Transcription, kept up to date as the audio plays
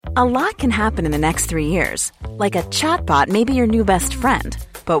A lot can happen in the next 3 years. Like a chatbot may be your new best friend.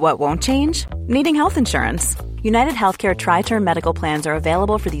 But what won't change? Needing health insurance. United Healthcare Tri-Term Medical Plans are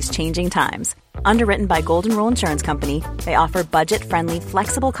available for these changing times. Underwritten by Golden Rule Insurance Company, they offer budget-friendly,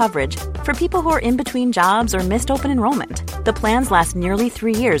 flexible coverage for people who are in between jobs or missed open enrollment. The plans last nearly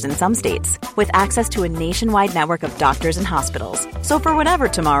 3 years in some states, with access to a nationwide network of doctors and hospitals. So for whatever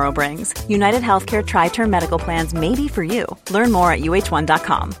tomorrow brings, United Healthcare Tri-Term Medical Plans may be for you. Learn more at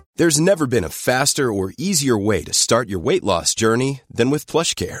uh1.com. There's never been a faster or easier way to start your weight loss journey than with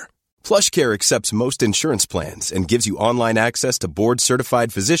PlushCare. PlushCare accepts most insurance plans and gives you online access to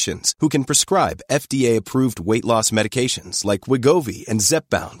board-certified physicians who can prescribe FDA-approved weight loss medications like Wegovy and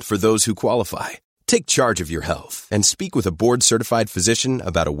Zepbound for those who qualify. Take charge of your health and speak with a board-certified physician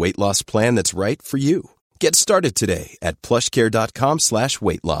about a weight loss plan that's right for you. Get started today at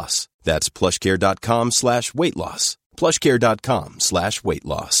plushcare.com/weight loss. That's plushcare.com/weight loss. plushcare.com/weight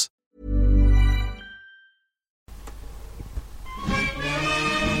loss.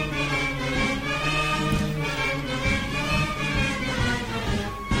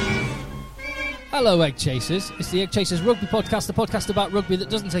 Hello, Egg Chasers. It's the Egg Chasers Rugby Podcast, the podcast about rugby that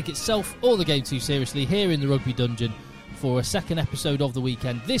doesn't take itself or the game too seriously, here in the Rugby Dungeon for a second episode of the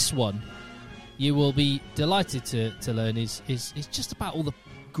weekend. This one, you will be delighted to learn, is just about all the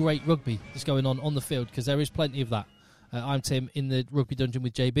great rugby that's going on the field, because there is plenty of that. I'm Tim in the Rugby Dungeon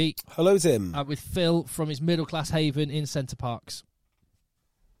with JB. Hello, Tim. With Phil from his middle-class haven in Centre Parks.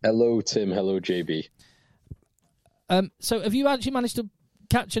 Hello, Tim. Hello, JB. So have you actually managed to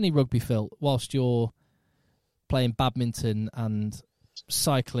catch any rugby, Phil, whilst you're playing badminton and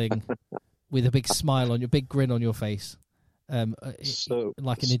cycling with a big smile on your big grin on your face, like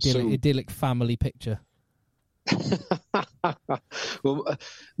an idyllic family picture? Well,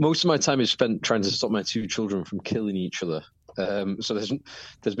 most of my time is spent trying to stop my two children from killing each other. So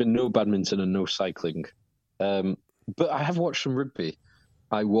there's been no badminton and no cycling. But I have watched some rugby.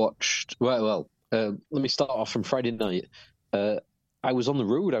 I watched let me start off from Friday night. I was on the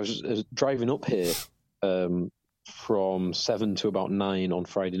road. I was driving up here from 7 to about 9 on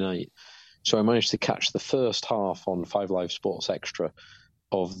Friday night. So I managed to catch the first half on 5 Live Sports Extra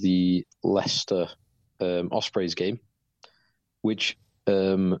of the Leicester Ospreys game, which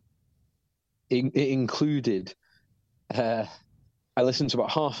it included. I listened to about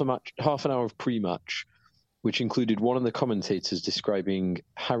half an hour of pre-match, which included one of the commentators describing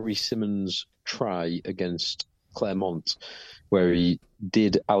Harry Simmons' try against Claremont, where he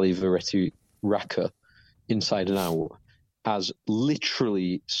did Ali Veretout Raka inside and out, as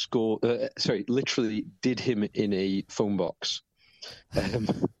literally did him in a phone box.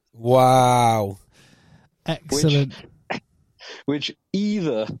 Wow. Excellent. Which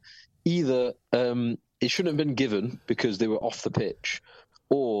either it shouldn't have been given because they were off the pitch,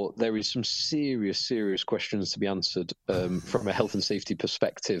 or there is some serious questions to be answered from a health and safety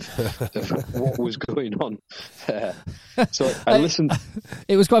perspective of what was going on there. So I listened.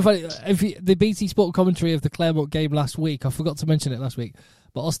 It was quite funny. The BT Sport commentary of the Claremont game last week, I forgot to mention it last week,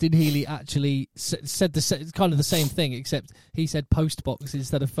 but Austin Healy actually said kind of the same thing, except he said post box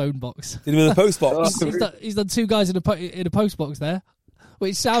instead of phone box. Did he in the post box? He's done two guys in a post box there,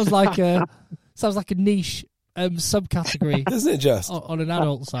 which sounds like a niche subcategory, doesn't it? Just on an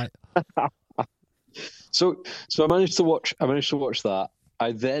adult site. So I managed to watch that.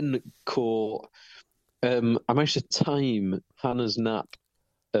 I then caught. I managed to time Hannah's nap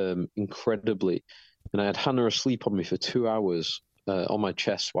incredibly, and I had Hannah asleep on me for 2 hours on my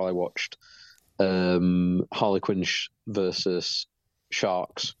chest while I watched Harlequins versus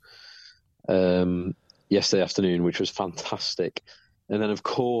Sharks yesterday afternoon, which was fantastic. And then, of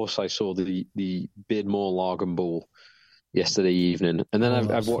course, I saw the Beardmore Largan Bowl yesterday evening. And then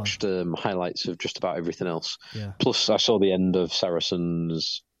I've watched highlights of just about everything else. Yeah. Plus, I saw the end of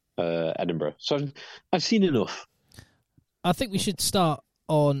Saracens Edinburgh. So I've seen enough. I think we should start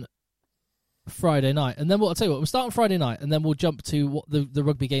on Friday night. And then I'll tell you what, we'll start on Friday night, and then we'll jump to what the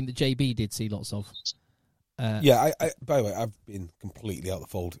rugby game that JB did see lots of. I by the way, I've been completely out the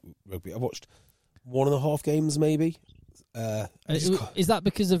fold with rugby. I watched 1.5 games, maybe. Is that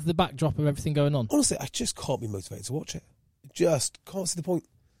because of the backdrop of everything going on? Honestly, I just can't be motivated to watch it. Just can't see the point.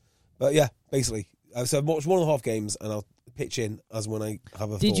 But yeah, basically. So I've watched 1.5 games, and I'll pitch in as when I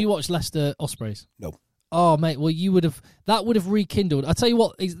have a Did thought. you watch Leicester Ospreys? No. Oh, mate, well, that would have rekindled. I tell you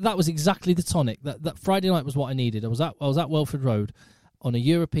what, that was exactly the tonic. That Friday night was what I needed. I was at Welford Road on a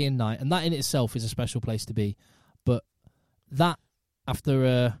European night, and that in itself is a special place to be. But that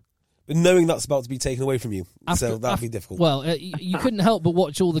after... But knowing that's about to be taken away from you, so that'd be difficult. Well, you couldn't help but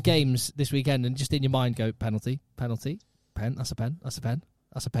watch all the games this weekend and just in your mind go, penalty, pen, that's a pen,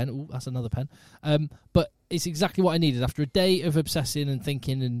 That's a pen. Ooh, that's another pen. But it's exactly what I needed after a day of obsessing and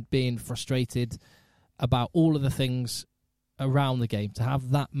thinking and being frustrated about all of the things around the game. To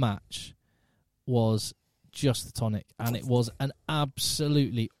have that match was just the tonic, and it was an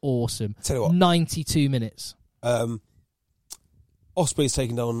absolutely awesome 92 minutes. Ospreys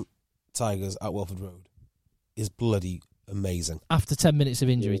taking down Tigers at Welford Road is bloody amazing. After 10 minutes of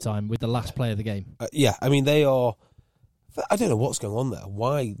injury time with the last play of the game. Yeah, I mean, they are... I don't know what's going on there,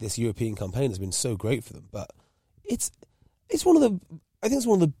 why this European campaign has been so great for them, but it's one of the... I think it's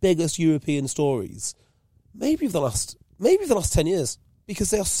one of the biggest European stories, maybe of the last 10 years, because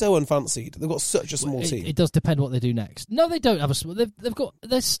they are so unfancied. They've got such a small team. It does depend what they do next. No, they don't have a small...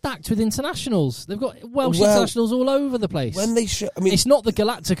 They're stacked with internationals. They've got Welsh internationals all over the place. When they it's not the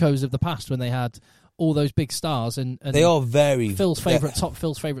Galacticos of the past when they had all those big stars and they are very... Phil's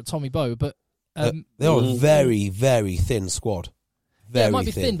favourite Tommy Bowe, but... they are a very, very thin squad. Very it might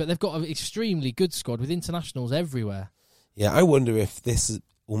be thin, but they've got an extremely good squad with internationals everywhere. Yeah, I wonder if this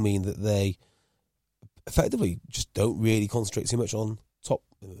will mean that they effectively just don't really concentrate too much on top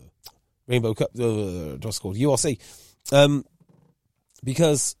Rainbow Cup, what's it called, URC,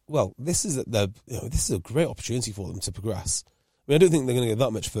 because this is a great opportunity for them to progress. I mean, I don't think they're going to go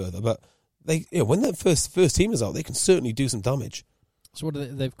that much further, but they, when their first team is out, they can certainly do some damage. So what do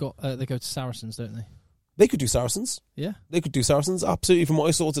they've got? They go to Saracens, don't they? They could do Saracens. Yeah, they could do Saracens. Absolutely, from what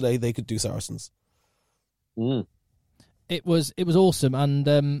I saw today, they could do Saracens. It was awesome,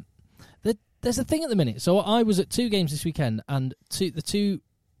 and there's a thing at the minute. So I was at 2 games this weekend, and the 2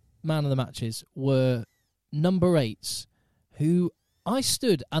 man of the matches were number 8s, who I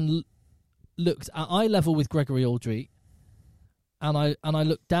stood and looked at eye level with Gregory Aldrete, and I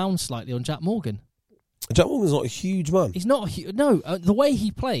looked down slightly on Jack Morgan. Jack Morgan's not a huge man. He's not the way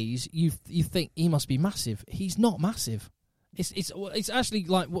he plays, you think he must be massive. He's not massive. It's actually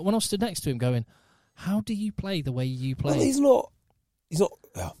like when I stood next to him, going, "How do you play the way you play?" Well, he's not. He's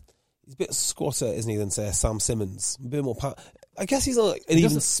a bit squatter, isn't he, than say Sam Simmons? A bit more. I guess he's like an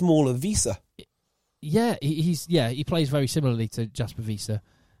even smaller Visa. Yeah, he plays very similarly to Jasper Visa,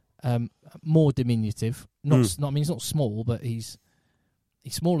 more diminutive. Not I mean, he's not small, but he's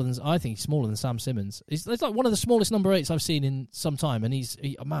smaller than, I think he's smaller than Sam Simmons. He's like one of the smallest number 8s I've seen in some time, and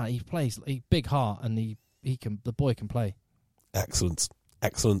he plays big heart, and the boy can play. Excellent.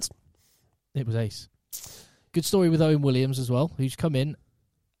 It was ace. Good story with Owen Williams as well, who's come in.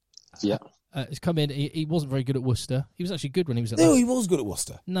 Yeah. He's come in. He wasn't very good at Worcester. He was actually good when he was at Leicester. No, he was good at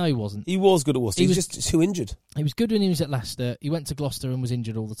Worcester. No, he wasn't. He was good at Worcester. He was just too injured. He was good when he was at Leicester. He went to Gloucester and was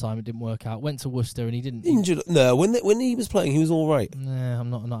injured all the time. It didn't work out. Went to Worcester and he didn't... Injured? No, when he was playing, he was all right. No, I'm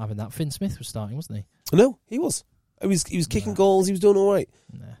not having that. Finn Smith was starting, wasn't he? No, he was. He was kicking goals. He was doing all right.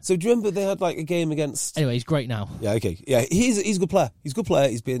 Nah. So do you remember they had like a game against... Anyway, he's great now. Yeah, okay. Yeah, he's a good player. He's a good player.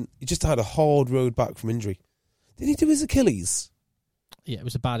 He just had a hard road back from injury. Did he do his Achilles? Yeah, it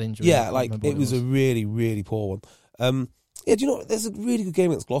was a bad injury. Yeah, it was a really, really poor one. Yeah, do you know, there's a really good game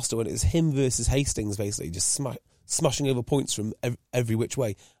against Gloucester when it was him versus Hastings, basically, just smashing over points from every which way.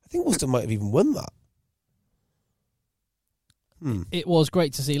 I think Worcester might have even won that. It was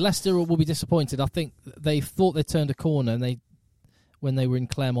great to see. Leicester will be disappointed. I think they thought they turned a corner, and when they were in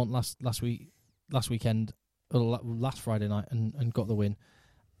Claremont last weekend, or last Friday night, and got the win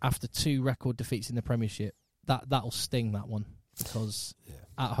after 2 record defeats in the Premiership. That'll sting, that one, because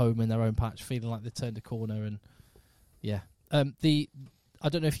at home in their own patch, feeling like they turned a corner, and I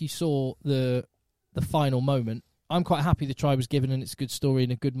don't know if you saw the final moment. I'm quite happy the try was given, and it's a good story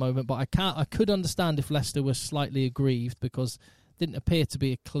and a good moment. But I could understand if Leicester was slightly aggrieved, because it didn't appear to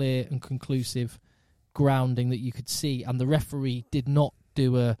be a clear and conclusive grounding that you could see, and the referee did not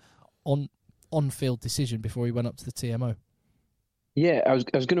do a on-field decision before he went up to the TMO. Yeah, I was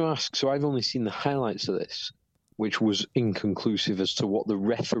going to ask. So I've only seen the highlights of this, which was inconclusive as to what the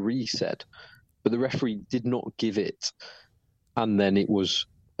referee said, but the referee did not give it, and then it was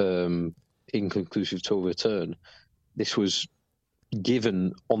inconclusive to overturn. This was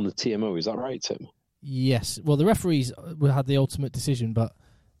given on the TMO. Is that right, Tim? Yes. Well, the referees had the ultimate decision, but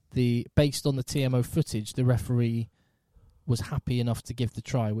based on the TMO footage, the referee was happy enough to give the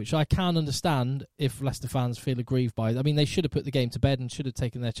try, which I can understand if Leicester fans feel aggrieved by. I mean, they should have put the game to bed and should have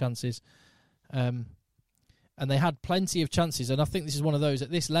taken their chances. And they had plenty of chances, and I think this is one of those, at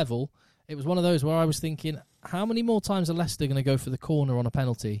this level, it was one of those where I was thinking, how many more times are Leicester going to go for the corner on a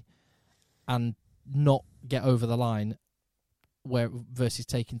penalty and not get over the line versus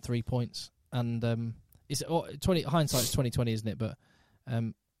taking 3 points? And it's hindsight's 20/20, isn't it? But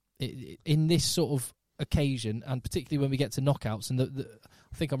in this sort of occasion, and particularly when we get to knockouts, and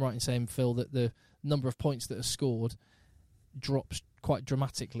I think I'm right in saying, Phil, that the number of points that are scored, drops quite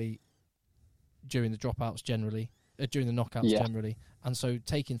dramatically during the dropouts generally, during the knockouts generally, and so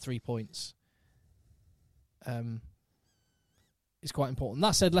taking 3 points is quite important.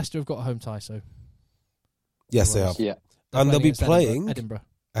 That said, Leicester have got a home tie, so yes, they have. Yeah, and they'll be playing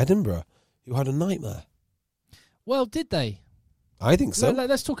Edinburgh, who had a nightmare. Well, did they? I think so.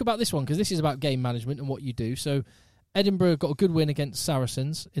 Let's talk about this one, because this is about game management and what you do. So Edinburgh got a good win against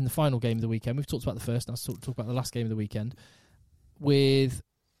Saracens in the final game of the weekend. We've talked about the first, now let's talk about the last game of the weekend. With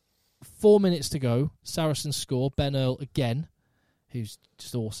 4 minutes to go, Saracens score. Ben Earl again, who's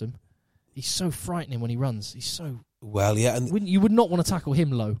just awesome. He's so frightening when he runs. He's so... Well, yeah. And you would not want to tackle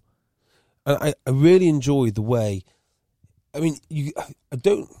him low. And I really enjoyed the way... I mean, you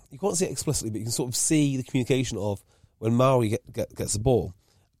can't say it explicitly, but you can sort of see the communication of when Maui gets the ball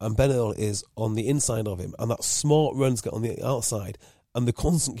and Ben Earl is on the inside of him, and that smart run to get on the outside, and the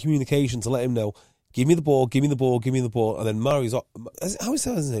constant communication to let him know, give me the ball, give me the ball, give me the ball, and then Maui's... How is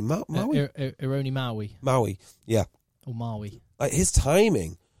his name? Maui? Ironi Maui. Maui, yeah. Or Maui. Like, his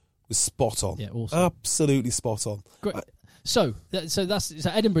timing was spot on. Yeah, awesome. Absolutely spot on. Great. So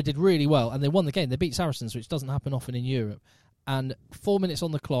Edinburgh did really well, and they won the game. They beat Saracens, which doesn't happen often in Europe. And 4 minutes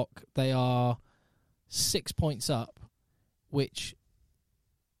on the clock, they are 6 points up, which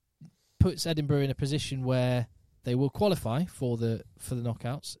puts Edinburgh in a position where they will qualify for the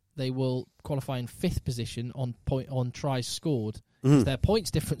knockouts. They will qualify in 5th position on tries scored. Because their points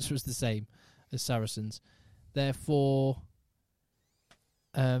difference was the same as Saracens. Therefore,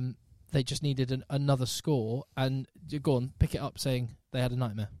 they just needed another score, and go on, pick it up, saying they had a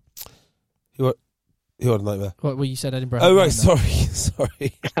nightmare. Who had a nightmare? Well, you said Edinburgh. Oh, right, sorry.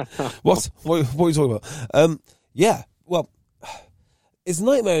 What are you talking about? Yeah, well, it's a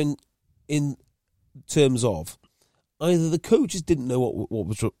nightmare in terms of either the coaches didn't know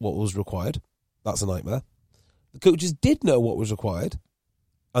what was required. That's a nightmare. The coaches did know what was required,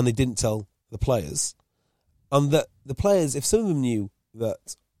 and they didn't tell the players. And that the players, if some of them knew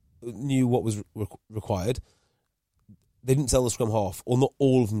what was required, they didn't tell the scrum half, or not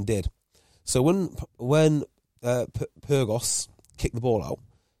all of them did. So when Pyrgos kicked the ball out,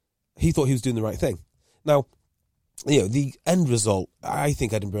 he thought he was doing the right thing. Now, the end result, I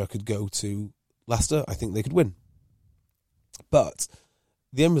think Edinburgh could go to Leicester. I think they could win. But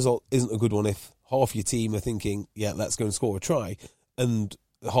the end result isn't a good one if half your team are thinking, yeah, let's go and score a try, and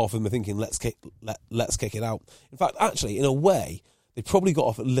half of them are thinking, let's kick it out. In fact, actually, in a way, they probably got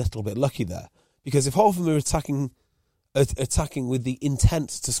off a little bit lucky there, because if half of them are attacking with the intent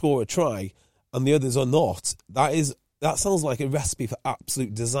to score a try, and the others are not, that sounds like a recipe for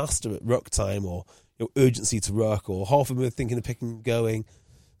absolute disaster at ruck time, or urgency to ruck, or half of them are thinking of picking and going.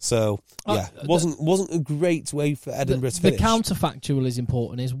 So yeah, wasn't a great way for Edinburgh to finish. The counterfactual is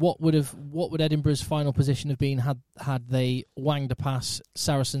important. Is what would Edinburgh's final position have been had they wanged a pass,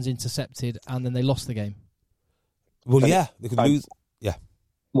 Saracens intercepted, and then they lost the game? Well, yeah, they could lose. Yeah.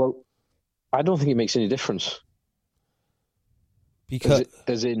 Well, I don't think it makes any difference. Because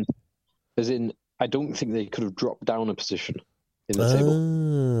as in, I don't think they could have dropped down a position in the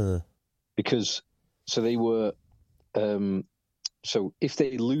table, because they were. So if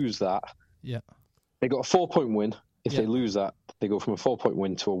they lose that, they got a 4-point win. If they lose that, they go from a 4-point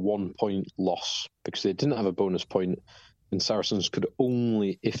win to a 1-point loss, because they didn't have a bonus point, and Saracens could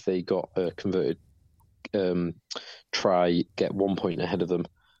only, if they got a converted try, get 1 point ahead of them.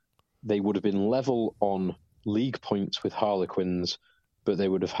 They would have been level on league points with Harlequins, but they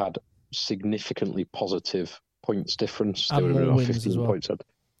would have had significantly positive points difference. They would have been 15 points ahead.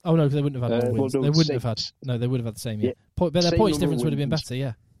 Oh no, they wouldn't have had more wins. They would have had the same. Yeah, but their points difference would have been better.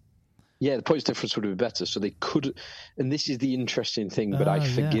 Yeah, the points difference would have been better. So they could, and this is the interesting thing. But I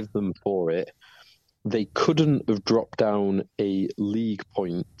forgive them for it. They couldn't have dropped down a league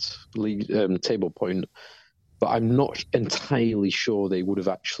table point. But I'm not entirely sure they would have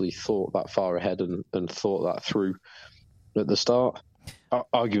actually thought that far ahead and thought that through at the start.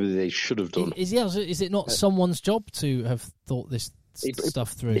 Arguably, they should have done. Is it not someone's job to have thought this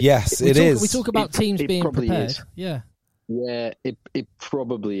stuff through? Yes, it is. We talk about teams being prepared. Is. Yeah, it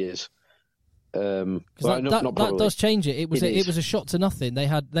probably is. That does change it. It was a shot to nothing. They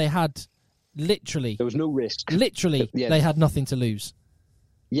had literally there was no risk. Literally, they had nothing to lose.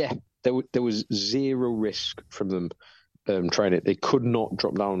 Yeah, there was zero risk from them trying it. They could not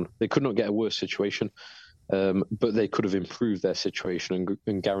drop down. They could not get a worse situation, but they could have improved their situation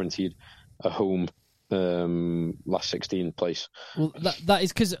and guaranteed a home last 16 place. Well, that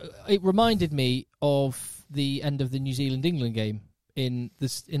is because it reminded me of the end of the New Zealand-England game in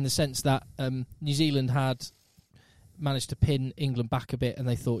the sense that New Zealand had managed to pin England back a bit, and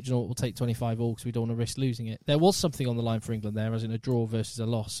they thought, you know what, we'll take 25 all because we don't want to risk losing it. There was something on the line for England there, as in a draw versus a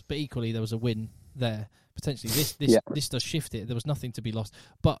loss, but equally there was a win there. Potentially, this does shift it. There was nothing to be lost.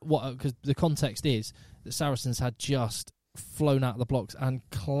 But because the context is that Saracens had just flown out of the blocks and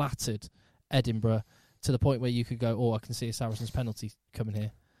clattered Edinburgh to the point where you could go, oh, I can see a Saracens penalty coming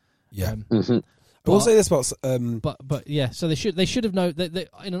here. Yeah. I will say this about, but yeah. So they should have known. They,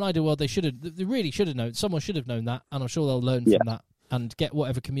 in an ideal world, they really should have known. Someone should have known that, and I'm sure they'll learn from that and get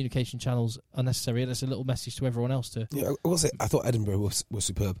whatever communication channels are necessary. That's a little message to everyone else to. Yeah, I will say I thought Edinburgh were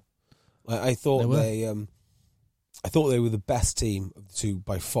superb. I thought I thought they were the best team of the two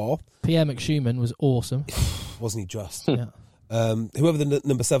by far. Pierre McSchumann was awesome. Wasn't he just? Yeah. Whoever the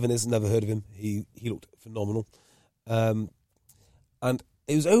number 7 is, never heard of him. He looked phenomenal. And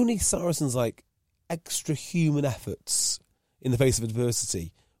it was only Saracens' extra human efforts in the face of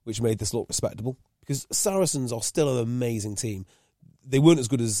adversity which made this look respectable. Because Saracens are still an amazing team. They weren't as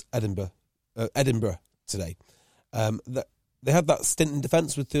good as Edinburgh today. They had that stint in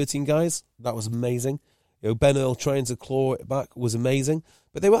defence with 13 guys. That was amazing. Ben Earl trying to claw it back was amazing.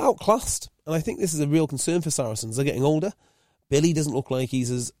 But they were outclassed. And I think this is a real concern for Saracens. They're getting older. Billy doesn't look like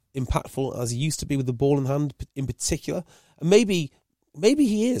he's as impactful as he used to be with the ball in hand in particular. And maybe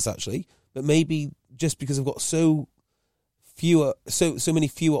he is, actually. But maybe just because they've got so many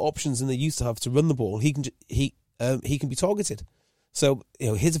fewer options than they used to have to run the ball, he can be targeted. So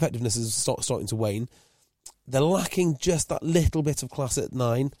his effectiveness is starting to wane. They're lacking just that little bit of class at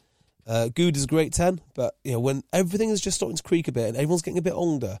 9. Good is a great 10, but when everything is just starting to creak a bit and everyone's getting a bit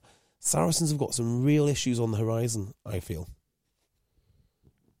older, Saracens have got some real issues on the horizon, I feel.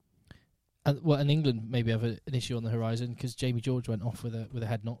 And England maybe have an issue on the horizon because Jamie George went off with a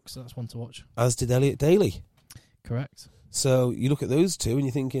head knock, so that's one to watch. As did Elliot Daly. Correct. So you look at those two and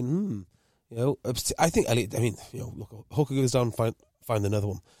you're thinking, I think Elliot. I mean, look, Hooker goes down, find another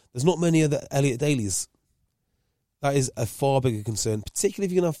one. There's not many other Elliot Dalys. That is a far bigger concern, particularly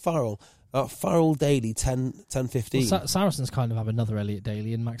if you're going to have Farrell. Farrell Daly, 10, 15. Well, Saracens kind of have another Elliot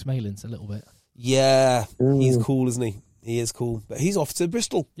Daly in Max Malins a little bit. Yeah, he's cool, isn't he? He is cool, but he's off to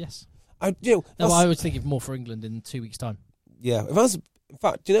Bristol. Yes. I would think of more for England in 2 weeks' time. Yeah, in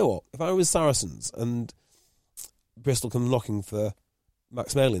fact, do you know what? If I was Saracens and Bristol come knocking for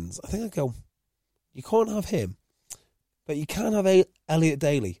Max Malins, I think I'd go, you can't have him, but you can have Elliot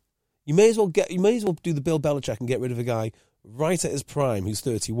Daly. You may as well do the Bill Belichick and get rid of a guy right at his prime who's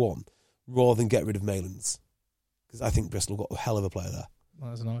 31, rather than get rid of Malins, because I think Bristol got a hell of a player there. Well,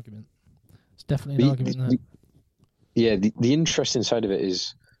 that's an argument. It's definitely an argument there. The interesting side of it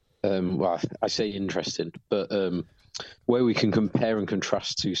is, I say interesting, but where we can compare and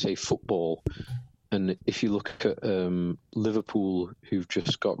contrast to, say, football, and if you look at Liverpool, who've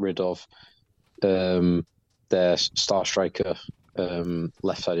just got rid of their star striker,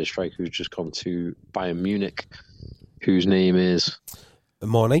 left-sided striker, who's just gone to Bayern Munich, whose name is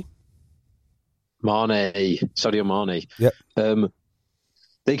Sadio Mane. Yep.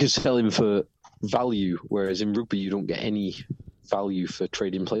 They could sell him for value, whereas in rugby you don't get any value for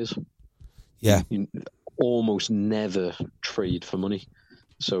trading players. Yeah, you almost never trade for money.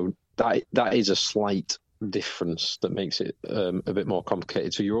 So that is a slight difference that makes it a bit more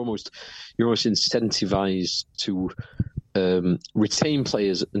complicated. So you're almost incentivized to retain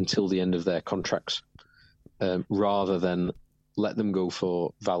players until the end of their contracts, rather than let them go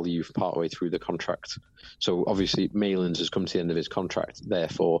for value partway through the contract. So obviously Malins has come to the end of his contract,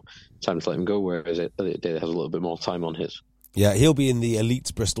 therefore time to let him go, whereas Elliot Daly has a little bit more time on his. Yeah, he'll be in the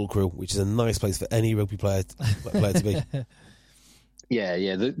elite Bristol crew, which is a nice place for any rugby player to be. Yeah.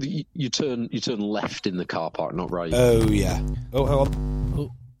 You turn left in the car park, not right. Oh yeah. Oh, hang on.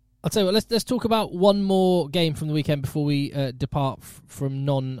 Oh, I'll tell you what. Let's talk about one more game from the weekend before we depart from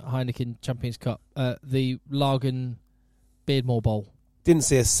non-Heineken Champions Cup. The Lagan Beardmore Bowl. Didn't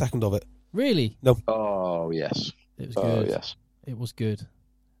see a second of it. Really? No. Oh yes. It was good. Yes. It was good.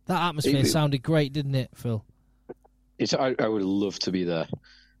 That atmosphere sounded great, didn't it, Phil? I would love to be there,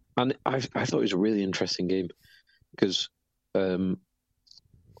 and I thought it was a really interesting game because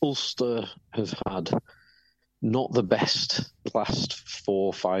Ulster have had not the best last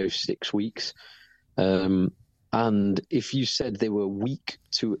 4, 5, 6 weeks, and if you said they were weak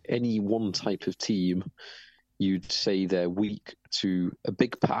to any one type of team, you'd say they're weak to a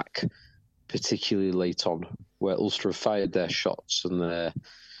big pack, particularly late on, where Ulster have fired their shots and they're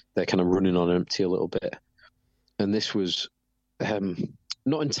kind of running on empty a little bit. And this was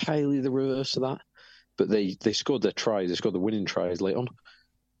not entirely the reverse of that, but they scored their tries. They scored the winning tries late on,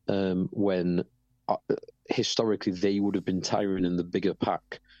 when historically they would have been tiring in the bigger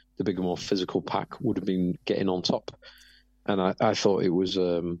pack bigger, more physical pack would have been getting on top. And I thought it was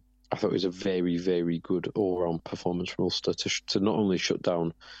a very, very good all-round performance from Ulster to not only shut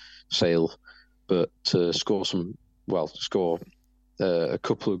down Sale, but to score a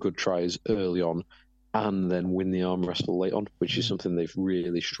couple of good tries early on, and then win the arm wrestle late on, which is something they've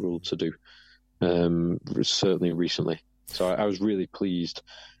really struggled to do, certainly recently. So I was really pleased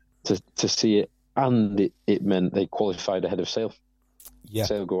to see it, and it meant they qualified ahead of Sale. Yeah,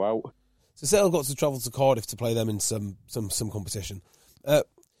 Sale go out. So Sale got to travel to Cardiff to play them in some competition. I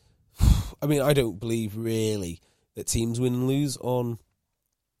mean, I don't believe really that teams win and lose on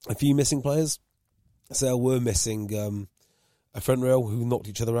a few missing players. Sale were missing a front row who knocked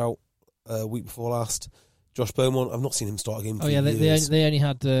each other out week before last. Josh Beaumont, I've not seen him start a game. They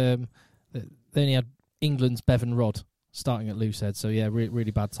only had England's Bevan Rodd starting at Loosehead. So yeah,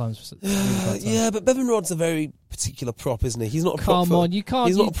 really bad times. Yeah, but Bevan Rodd's a very particular prop, isn't he? He's not a prop. Come on, you can't.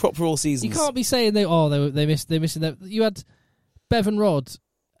 He's not a prop for all seasons. You can't be saying they're missing that. You had Bevan Rodd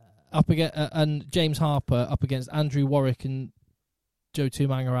up against and James Harper up against Andrew Warwick and Joe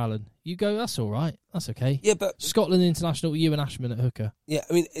Tumanger Allen. You go, that's all right. That's okay. Yeah, but Scotland International, Ewan Ashman at hooker. Yeah,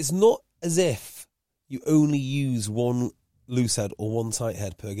 I mean, it's not as if you only use one loose head or one tight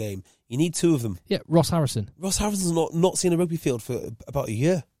head per game. You need two of them. Yeah, Ross Harrison. Ross Harrison's not seen a rugby field for about a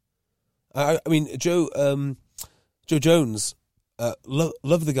year. I mean, Joe Jones,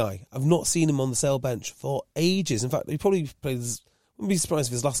 love the guy. I've not seen him on the Sale bench for ages. In fact, he probably plays. I wouldn't be surprised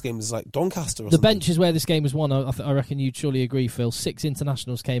if his last game was like Doncaster or something. The bench is where this game was won. I reckon you'd surely agree, Phil. 6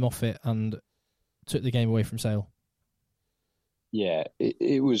 internationals came off it and took the game away from Sale. Yeah,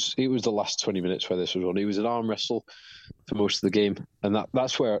 it was the last 20 minutes where this was won. It was an arm wrestle for most of the game, and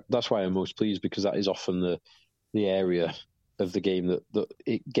that's why I'm most pleased, because that is often the area of the game that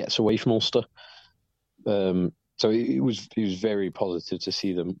it gets away from Ulster. So it was very positive to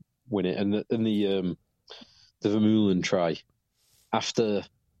see them win it, and the Vermeulen try. After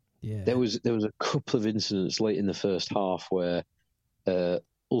there was a couple of incidents late in the first half where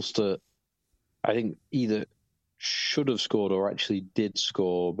Ulster, I think, either should have scored or actually did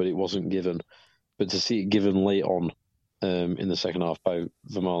score, but it wasn't given. But to see it given late on in the second half by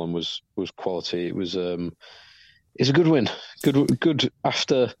Vermeulen was quality. It was it's a good win. Good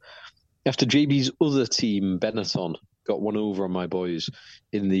after JB's other team, Benetton, got one over on my boys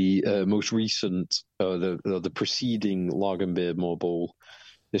in the most recent, the preceding Lagenbeer Bowl.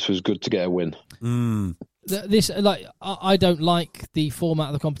 This was good to get a win. I don't like the format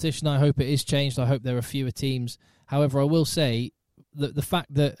of the competition. I hope it is changed. I hope there are fewer teams. However, I will say that the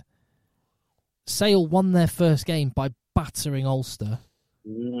fact that Sale won their first game by battering Ulster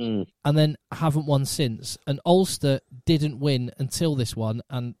and then haven't won since, and Ulster didn't win until this one,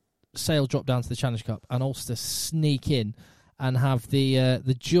 and Sale drop down to the Challenge Cup, and Ulster sneak in and have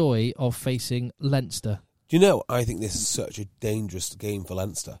the joy of facing Leinster. Do you know, I think this is such a dangerous game for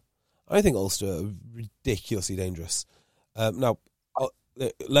Leinster. I think Ulster are ridiculously dangerous. Now,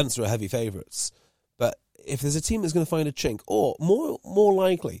 Leinster are heavy favourites, but if there's a team that's going to find a chink, or more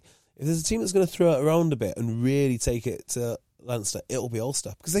likely, if there's a team that's going to throw it around a bit and really take it to Leinster, it'll be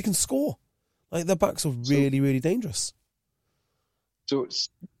Ulster, because they can score. Like, their backs are really, really dangerous.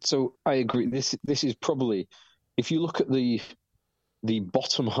 So I agree. This is probably, if you look at the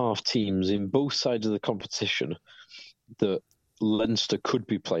bottom half teams in both sides of the competition that Leinster could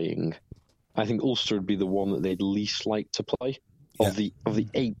be playing, I think Ulster would be the one that they'd least like to play of the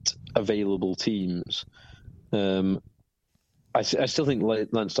 8 available teams. I still think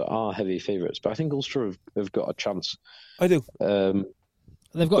Leinster are heavy favourites, but I think Ulster have got a chance. I do.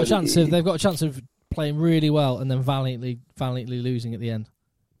 They've got a chance of playing really well and then valiantly losing at the end.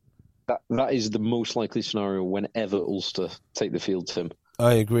 That is the most likely scenario whenever Ulster take the field, Tim.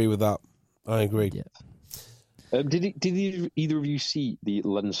 I agree with that. I agree. Yeah. Did either of you see the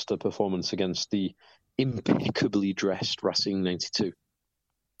Leinster performance against the impeccably dressed Racing 92?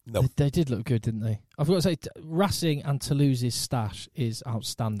 No. They did look good, didn't they? I've got to say, Racing and Toulouse's stash is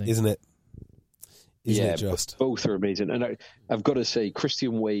outstanding. Isn't it? Isn't it just? Both are amazing. And I've got to say,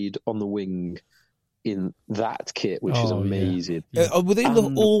 Christian Wade on the wing in that kit, which is amazing. Yeah. Were they in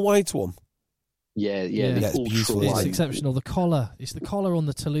the all-white one? Yeah. It's beautiful. It's exceptional. The collar. It's the collar on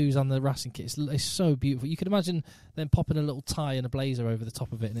the Toulouse and the Racing kit. It's so beautiful. You could imagine them popping a little tie and a blazer over the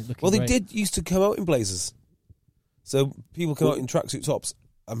top of it and it looking great. Did used to come out in blazers. So people come out in tracksuit tops.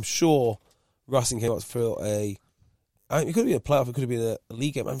 I'm sure Racing came out for it could have been a playoff, it could have been a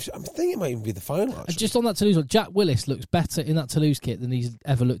league game. I'm thinking it might even be the final, actually. Just on that Toulouse one, Jack Willis looks better in that Toulouse kit than he's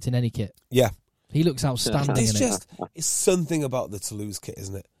ever looked in any kit. Yeah. He looks outstanding in it. It's something about the Toulouse kit,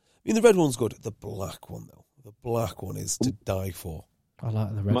 isn't it? I mean, the red one's good. The black one, though. The black one is to die for. I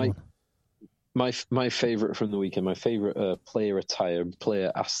like the red one. My favourite from the weekend, my favourite player attire,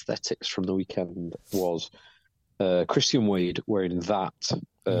 player aesthetics from the weekend was Christian Wade wearing that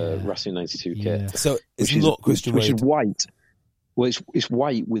Racing 92 kit. So it's not Christian Wade. Which is white. Well, it's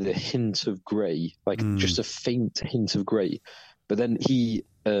white with a hint of grey, like just a faint hint of grey. But then he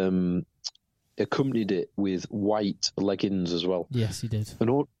accompanied it with white leggings as well. Yes, he did.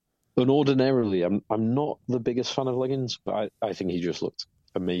 And ordinarily, I'm not the biggest fan of leggings, but I think he just looked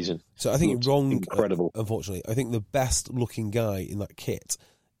amazing. So I think you're wrong. Incredible. Unfortunately, I think the best looking guy in that kit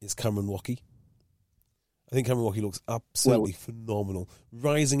is Cameron Wackey. I think Cameron Wackey looks absolutely phenomenal,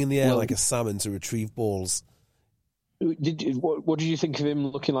 rising in the air like a salmon to retrieve balls. What did you think of him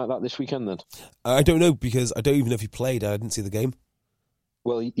looking like that this weekend then? I don't know, because I don't even know if he played. I didn't see the game.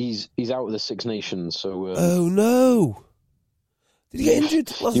 Well, he's out of the Six Nations, so. Oh no! Did he get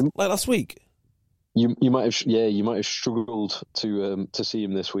injured last week? You might have struggled to see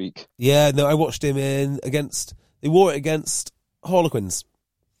him this week. Yeah, no, I watched him they wore it against Harlequins.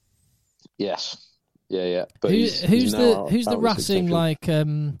 Yes, yeah. But who's the Racing not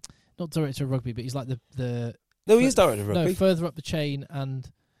director of rugby, but he's like the. No, he is director of rugby. No, further up the chain, and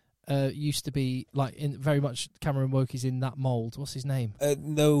used to be like in very much Cameron Wokey's in that mould. What's his name?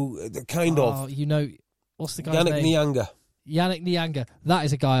 No, kind of. What's the guy's name? Yannick Nyanga. That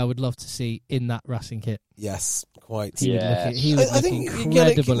is a guy I would love to see in that Racing kit. Yes, quite. He would look think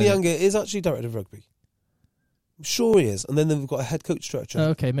incredible. Yannick Nyanga is actually director of rugby. I'm sure he is. And then they've got a head coach structure. Oh,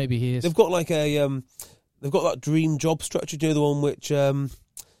 okay, maybe he is. They've got like they've got that dream job structure. Do you know the one which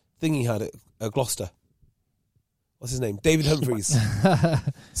Thingy had at Gloucester? What's his name? David Humphreys.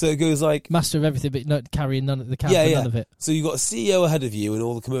 So it goes like master of everything, but not carrying none of the none of it. So you've got a CEO ahead of you and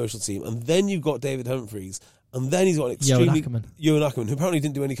all the commercial team, and then you've got David Humphreys, and then he's got an extremely Ewan Ackerman, who apparently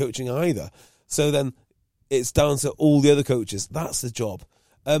didn't do any coaching either. So then it's down to all the other coaches. That's the job.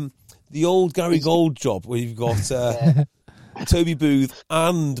 The old Gary Gold job, where you've got Toby Booth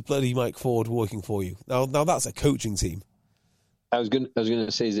and bloody Mike Ford working for you. Now that's a coaching team. I was going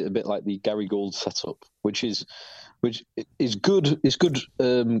to say, is it a bit like the Gary Gold setup, which is good. It's good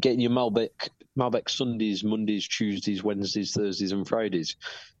getting your Malbec Sundays, Mondays, Tuesdays, Wednesdays, Thursdays, and Fridays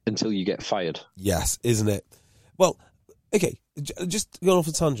until you get fired. Yes, isn't it? Well, okay, just going off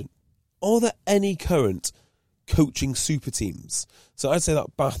a tangent. Are there any current coaching super teams? So I'd say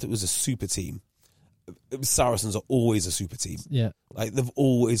that Bath, it was a super team. Saracens are always a super team. Yeah, like they've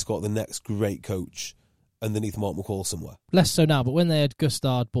always got the next great coach underneath Mark McCall somewhere. Less so now, but when they had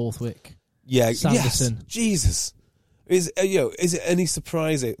Gustard, Borthwick, Sanderson. Yes, Jesus. Is it any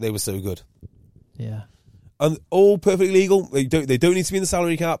surprise they were so good? Yeah. And all perfectly legal. They don't need to be in the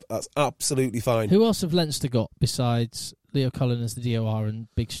salary cap. That's absolutely fine. Who else have Leinster got besides Leo Cullen as the DOR and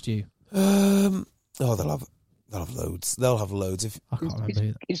Big Stew? They'll have loads. They'll have loads. I can't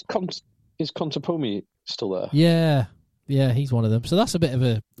remember. Is Contepomi still there? Yeah, he's one of them. So that's a bit of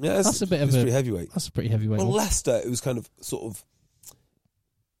a. Yeah, that's a bit of a pretty heavyweight. That's a pretty heavyweight. Well, Leicester, it was kind of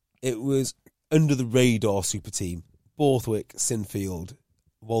it was under the radar super team. Borthwick, Sinfield,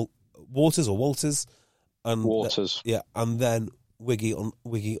 Walters, and Waters. And then Wiggy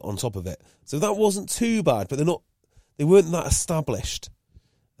on top of it. So that wasn't too bad, but they weren't that established.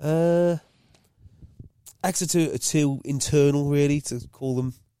 Exeter are too internal, really, to call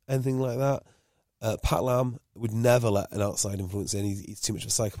them anything like that. Pat Lam would never let an outside influence in. He's too much of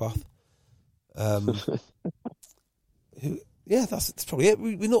a psychopath. That's probably it.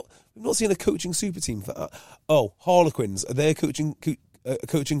 We've not seen a coaching super team for. Harlequins, are they a coaching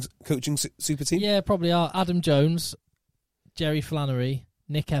super team? Yeah, probably are. Adam Jones, Jerry Flannery,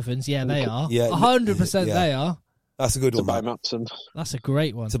 Nick Evans. Yeah, they are. Yeah, 100%. They are. That's a good one. Tobias Matson. That's a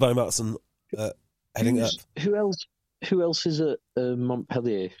great one. Tobias Matson heading up. Who else is at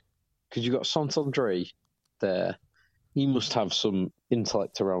Montpellier? Because you've got Sant-Andre there. He must have some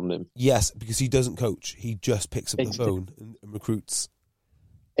intellect around him. Yes, because he doesn't coach. He just picks up the phone and recruits.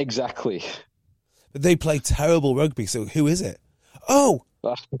 Exactly. But they play terrible rugby, so who is it? Oh!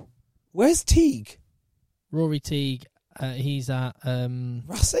 Where's Teague? Rory Teague. He's at...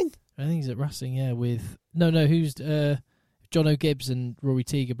 Racing? I think he's at Racing, yeah, with... No, who's... John O'Gibbs and Rory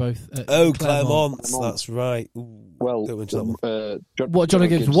Teague are both at Claremont. That's right. Ooh, well, John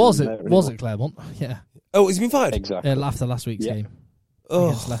O'Gibbs was at Claremont, yeah. Oh, has he been fired? Exactly. After last week's game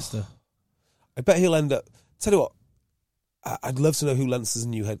against Leicester. I bet he'll end up... Tell you what, I'd love to know who Leinster's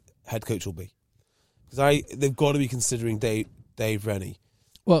new head coach will be. Because they've got to be considering Dave Rennie.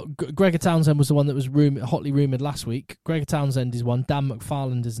 Well, Gregor Townsend was the one that was hotly rumoured last week. Gregor Townsend is one. Dan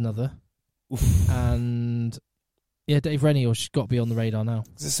McFarland is another. Oof. And... Yeah, Dave Rennie has got to be on the radar now.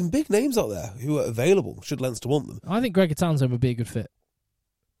 There's some big names out there who are available, should Leinster want them. I think Gregor Townsend would be a good fit.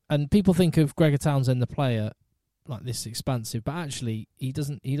 And people think of Gregor Townsend, the player, like this expansive, but actually he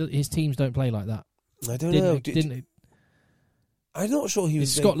doesn't. His teams don't play like that. I don't know. Didn't I'm not sure he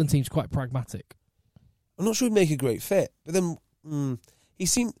was. his Scotland team's quite pragmatic. I'm not sure he'd make a great fit. But then he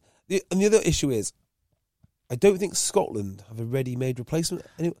seemed. And the other issue is, I don't think Scotland have a ready-made replacement.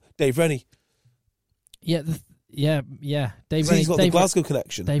 Dave Rennie. Yeah, yeah. Dave He's got the Glasgow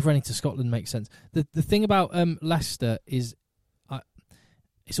connection. Dave Rennie to Scotland makes sense. The thing about Leicester is,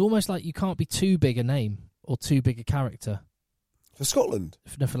 it's almost like you can't be too big a name or too big a character. For Scotland?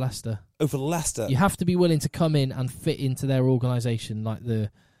 No, for Leicester. Oh, for Leicester. You have to be willing to come in and fit into their organisation, like the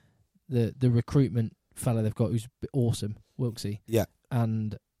recruitment fella they've got, who's awesome, Wilksey. Yeah.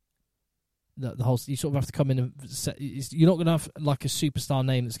 And the whole, you sort of have to come in and you're not going to have like a superstar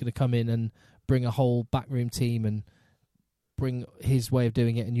name that's going to come in and bring a whole backroom team and bring his way of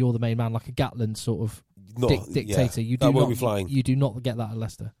doing it, and you're the main man, like a Gatland sort of dictator. Yeah, that won't be flying. You do not get that at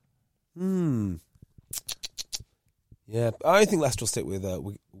Leicester. Yeah, I think Leicester will stick with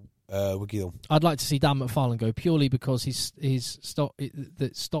Wigiel. I'd like to see Dan McFarlane go, purely because his stock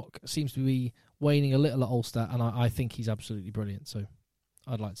seems to be waning a little at Ulster, and I think he's absolutely brilliant. So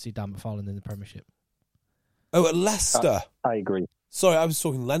I'd like to see Dan McFarlane in the Premiership. Oh, at Leicester. I agree. Sorry, I was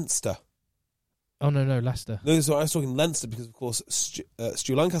talking Leinster. Oh no, Leicester. No, sorry, I was talking Leinster because of course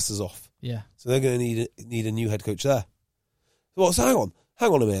Stu Lancaster's off. Yeah. So they're going to need a new head coach there. Well, so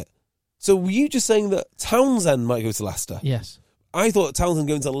hang on a minute. So were you just saying that Townsend might go to Leicester? Yes. I thought Townsend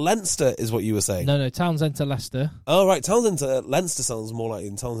going to Leinster is what you were saying. No, Townsend to Leicester. Oh, right. Townsend to Leinster sounds more likely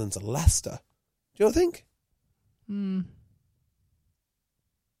than Townsend to Leicester. Do you not think?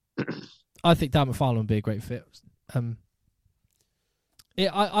 I think Dan McFarlane would be a great fit.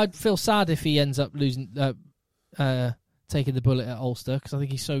 I'd feel sad if he ends up losing, taking the bullet at Ulster, because I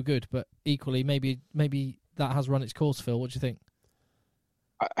think he's so good. But equally, maybe that has run its course. Phil, what do you think?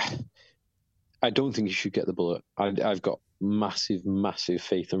 I don't think he should get the bullet. I've got massive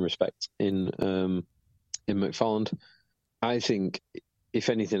faith and respect in McFarland. I think if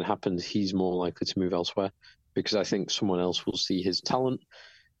anything happens, he's more likely to move elsewhere, because I think someone else will see his talent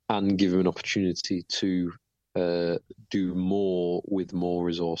and give him an opportunity to do more with more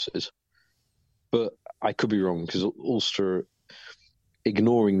resources. But I could be wrong, because Ulster,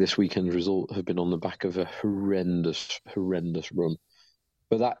 ignoring this weekend's result, have been on the back of a horrendous run.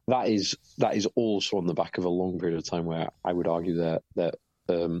 But that is also on the back of a long period of time where I would argue they're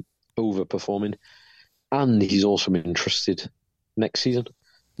overperforming, and he's also been trusted next season,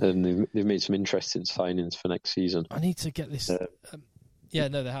 and they've made some interesting signings for next season. I need to get this. Yeah,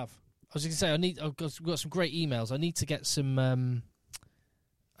 no, they have. I was going to say I've got some great emails. I need to get some. I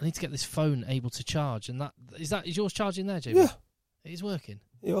need to get this phone able to charge, and is yours charging there, JB? Yeah, it is working.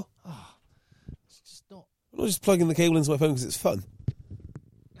 Yeah. Oh, it's just not. I'm not just plugging the cable into my phone because it's fun.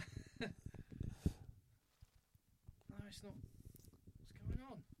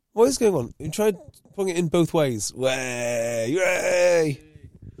 What is going on? You tried putting it in both ways. Way!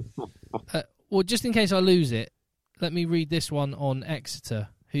 Well, just in case I lose it, let me read this one on Exeter,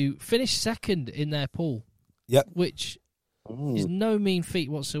 who finished second in their pool. Yep. Which is no mean feat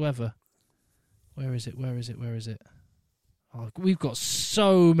whatsoever. Where is it? Oh, we've got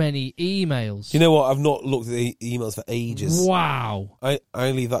so many emails. You know what? I've not looked at the emails for ages. Wow. I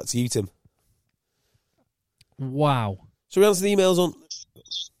leave that to you, Tim. Wow. Shall we answer the emails on...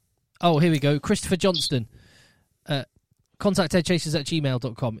 Oh, here we go. Christopher Johnston. Contact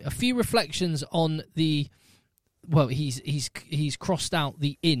headchasers@gmail.com. A few reflections on the... Well, he's crossed out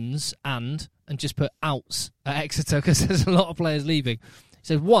the ins and just put outs at Exeter because there's a lot of players leaving. He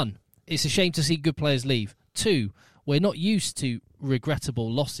says, 1, it's a shame to see good players leave. 2, we're not used to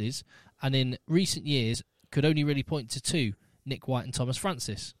regrettable losses, and in recent years could only really point to 2, Nick White and Thomas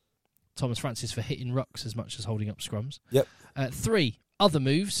Francis. Thomas Francis for hitting rucks as much as holding up scrums. Yep. 3, other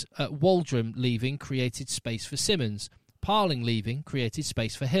moves. Waldrum leaving created space for Simmons. Parling leaving created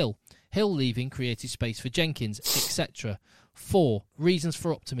space for Hill. Hill leaving created space for Jenkins, etc. 4, reasons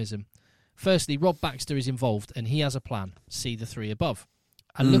for optimism. Firstly, Rob Baxter is involved and he has a plan. See the 3 above.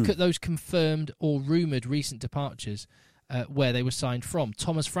 And look at those confirmed or rumoured recent departures where they were signed from.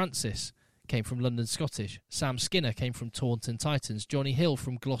 Thomas Francis came from London Scottish. Sam Skinner came from Taunton Titans. Johnny Hill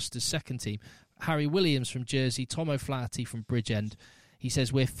from Gloucester's second team. Harry Williams from Jersey. Tom O'Flaherty from Bridgend. He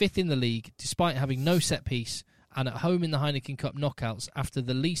says, we're 5th in the league despite having no set piece and at home in the Heineken Cup knockouts after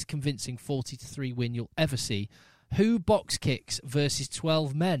the least convincing 40-3 win you'll ever see. Who box kicks versus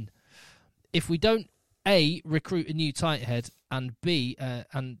 12 men? If we don't, A, recruit a new tight head, and B,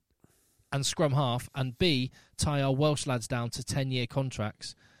 and scrum half, and B, tie our Welsh lads down to 10-year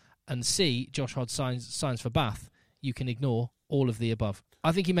contracts, and C, Josh Hodd signs for Bath, you can ignore all of the above.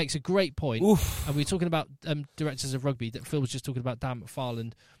 I think he makes a great point. Oof. And we were talking about directors of rugby. That Phil was just talking about Dan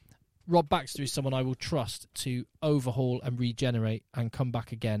McFarland. Rob Baxter is someone I will trust to overhaul and regenerate and come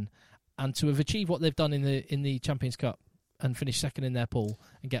back again, and to have achieved what they've done in the Champions Cup and finish second in their pool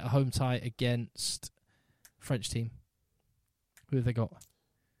and get a home tie against French team. Who have they got?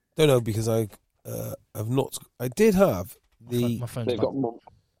 Don't know, because I have not. I did have My phone's They've back. got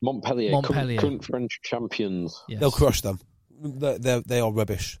Montpellier. Current French champions. Yes. They'll crush them. They are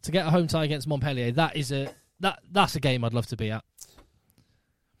rubbish. To get a home tie against Montpellier, that's a game I'd love to be at.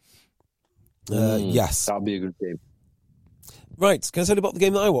 Yes. That'll be a good game. Right, can I tell you about the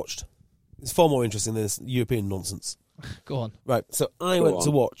game that I watched? It's far more interesting than this European nonsense. Go on. Right, so I went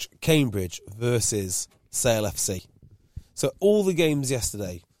to watch Cambridge versus Sale FC. So all the games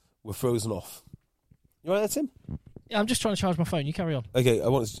yesterday were frozen off. You right there, Tim? Yeah, I'm just trying to charge my phone. You carry on. Okay,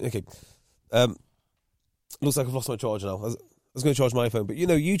 looks like I've lost my charger now. I was going to charge my iPhone, but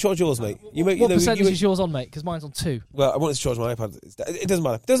you charge yours, mate. What percentage is yours on, mate? Because mine's on 2. Well, I wanted to charge my iPad. It doesn't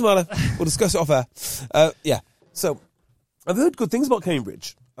matter. Doesn't matter. We'll discuss it off air. Yeah. So I've heard good things about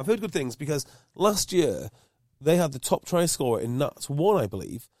Cambridge. I've heard good things because last year they had the top try scorer in Nat 1, I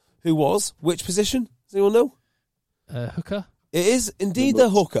believe, who was which position? Does anyone know? Hooker. It is indeed the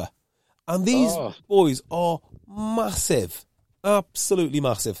hooker. And these boys are massive. Absolutely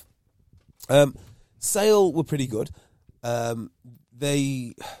massive. Sale were pretty good.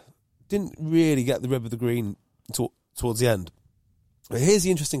 They didn't really get the rib of the green towards the end. But here's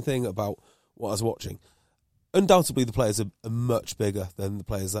the interesting thing about what I was watching. Undoubtedly, the players are much bigger than the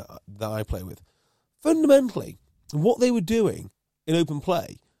players that I play with. Fundamentally, what they were doing in open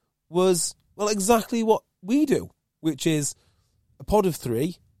play was, well, exactly what we do, which is a pod of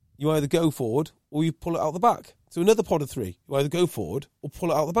 3, you either go forward or you pull it out the back. So another pod of 3, you either go forward or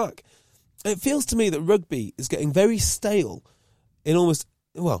pull it out the back. It feels to me that rugby is getting very stale in almost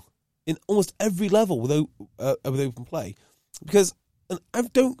every level with open play, because I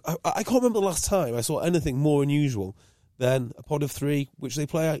can't remember the last time I saw anything more unusual than a pod of 3 which they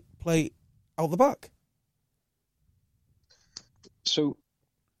play out the back. So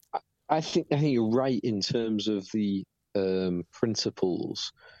I think you're right in terms of the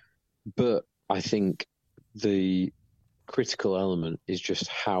principles, but I think the critical element is just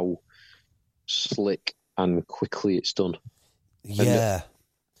how slick and quickly it's done. Yeah.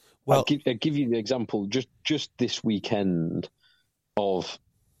 I'll give you the example just this weekend of,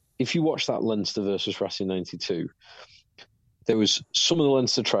 if you watch that Leinster versus Racing 92, there was some of the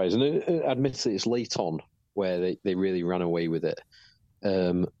Leinster tries, and admittedly it's late on where they really ran away with it.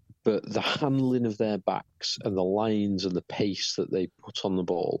 But the handling of their backs and the lines and the pace that they put on the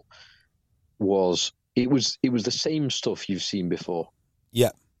ball was the same stuff you've seen before.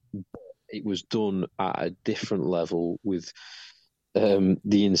 Yeah. It was done at a different level with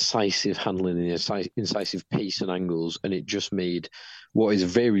the incisive handling and the incisive pace and angles, and it just made what is a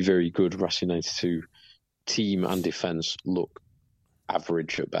very, very good Racing 92 team and defence look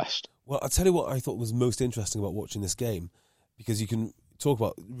average at best. Well, I'll tell you what I thought was most interesting about watching this game, because you can talk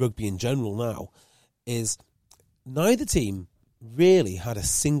about rugby in general now, is neither team really had a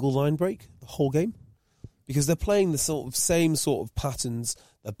single line break the whole game, because they're playing the same sort of patterns.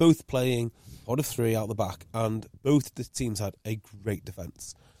 They're both playing pod of 3 out the back, and both the teams had a great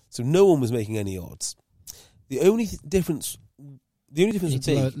defence. So no one was making any odds. The only difference would be...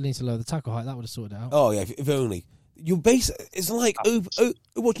 Need to lower the tackle height. That would have sorted it out. Oh, yeah, if only. It's like,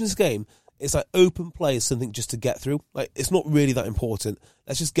 watching this game, it's like open play is something just to get through. Like, it's not really that important.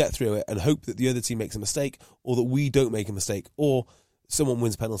 Let's just get through it and hope that the other team makes a mistake, or that we don't make a mistake, or someone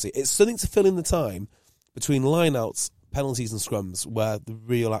wins a penalty. It's something to fill in the time between line-outs, penalties and scrums where the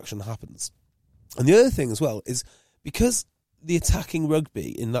real action happens. And the other thing as well is, because the attacking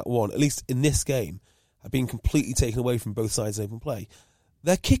rugby in that one, at least in this game, had been completely taken away from both sides in open play,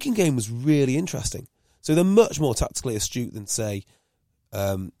 their kicking game was really interesting. So they're much more tactically astute than, say,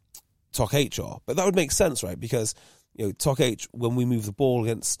 TOC H are. But that would make sense, right? Because TOC H, when we move the ball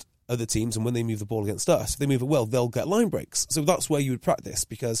against other teams and when they move the ball against us, if they move it well, they'll get line breaks. So that's where you would practice,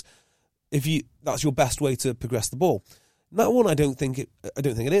 because that's your best way to progress the ball. That one, I don't think it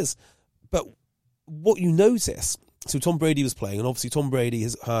is. But what you notice, so Tom Brady was playing, and obviously Tom Brady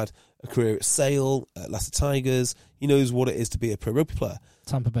has had a career at Sale, at Leicester Tigers. He knows what it is to be a pro rugby player.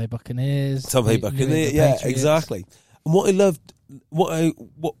 Tampa Bay Buccaneers. Yeah, exactly. And what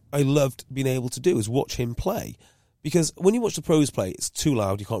I loved being able to do is watch him play, because when you watch the pros play, it's too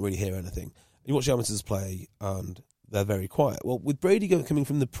loud, you can't really hear anything. You watch the amateurs play, and they're very quiet. Well, with Brady coming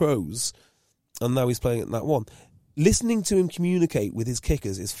from the pros, and now he's playing at that one, listening to him communicate with his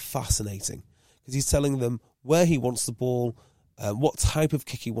kickers is fascinating, because he's telling them where he wants the ball, what type of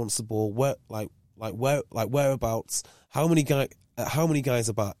kick he wants the ball, whereabouts, how many guys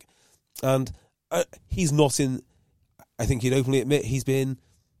are back, and he's not in. I think he'd openly admit he's been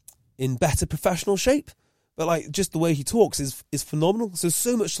in better professional shape. But like just the way he talks is phenomenal. So there's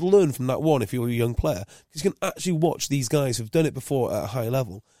so much to learn from that one if you're a young player, because you can actually watch these guys who've done it before at a high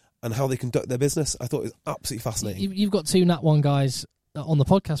level and how they conduct their business. I thought it was absolutely fascinating. You've got two Nat 1 guys on the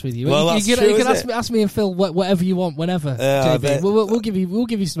podcast with you. Well, you can ask me and Phil whatever you want whenever. JB. We'll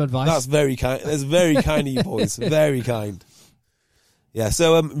give you some advice. That's very kind. That's very kind of you boys. Very kind. Yeah.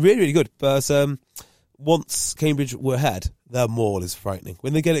 So really really good. But once Cambridge were ahead, their maul is frightening.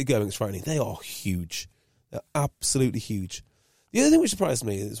 When they get it going, it's frightening. They are huge. They're absolutely huge. The other thing which surprised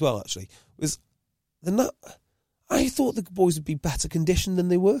me as well, actually, was I thought the boys would be better conditioned than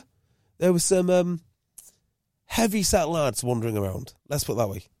they were. There was some heavy set lads wandering around. Let's put it that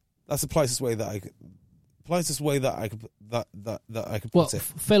way. That's the politest way that I could put it.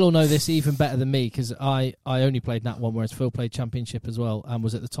 Phil will know this even better than me, because I only played Nat 1, whereas Phil played Championship as well and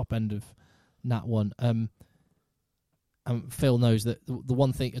was at the top end of Nat 1. And Phil knows that the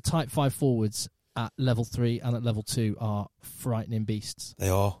one thing, a type 5 forwards at level 3 and at level 2 are frightening beasts. They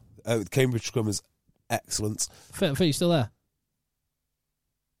are. Cambridge scrum is excellent. Phil, you still there?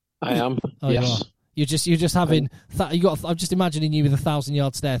 I am. Oh, yes. You're just having. I'm just imagining you with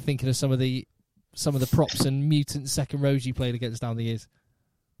 1,000-yard stare, thinking of some of the props and mutant second rows you played against down the years.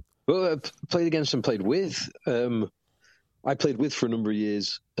 Well, I played against and played with. I played with for a number of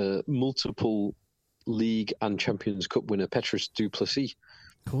years. Multiple league and Champions Cup winner Petrus Duplessis,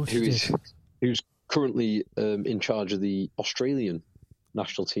 who's currently in charge of the Australian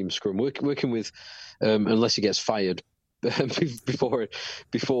national team scrum, working with, unless he gets fired before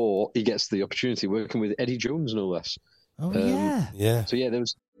he gets the opportunity, working with Eddie Jones, no less. Oh, yeah. So, there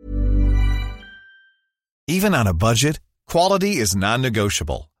was... Even on a budget, quality is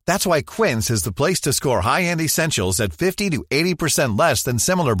non-negotiable. That's why Quince is the place to score high-end essentials at 50 to 80% less than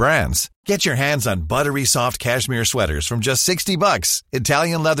similar brands. Get your hands on buttery soft cashmere sweaters from just $60,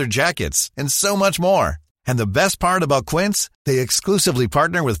 Italian leather jackets, and so much more. And the best part about Quince, they exclusively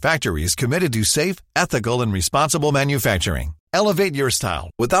partner with factories committed to safe, ethical, and responsible manufacturing. Elevate your style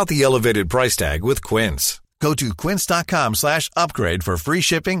without the elevated price tag with Quince. Go to quince.com/upgrade for free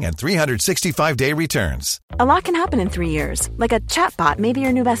shipping and 365-day returns. A lot can happen in 3 years, like a chatbot may be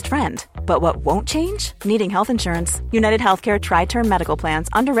your new best friend. But what won't change? Needing health insurance. United Healthcare Tri-Term Medical Plans,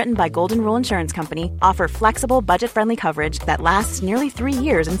 underwritten by Golden Rule Insurance Company, offer flexible, budget-friendly coverage that lasts nearly 3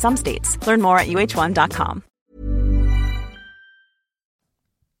 years in some states. Learn more at uh1.com.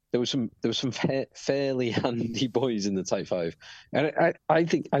 There was some fairly handy boys in the Type 5, and I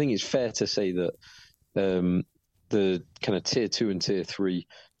think it's fair to say that the kind of tier 2 and tier 3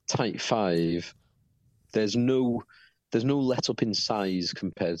 Type 5, there's no let up in size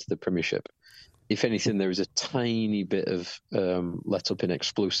compared to the Premiership. If anything, there is a tiny bit of let up in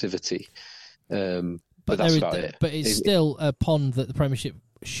explosivity, but that's about it. But it's still a pond that the Premiership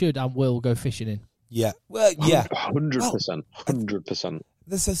should and will go fishing in. Yeah, well, yeah, 100%, 100%.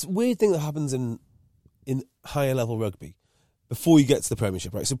 There's this weird thing that happens in higher level rugby before you get to the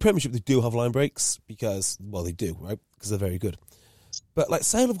Premiership, right? So Premiership, they do have line breaks because, well, they do, right? Because they're very good. But like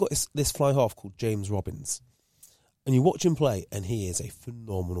Sale have got this fly half called James Robbins, and you watch him play, and he is a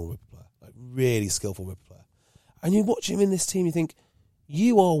phenomenal rugby player, like really skillful rugby player. And you watch him in this team, you think,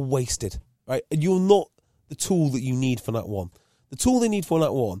 you are wasted, right? And you're not the tool that you need for Nat 1. The tool they need for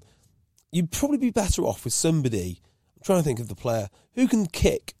Nat 1, you'd probably be better off with somebody, I'm trying to think of the player, who can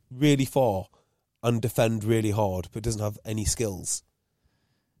kick really far and defend really hard but doesn't have any skills.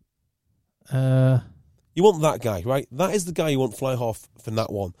 You want that guy, right? That is the guy you want fly half for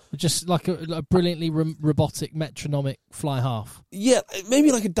Nat 1. Just like a brilliantly robotic, metronomic fly half. Yeah,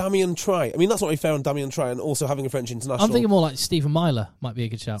 maybe like a Damien Try. I mean, that's not really fair on Damien Try, and also having a French international. I'm thinking more like Stephen Myler might be a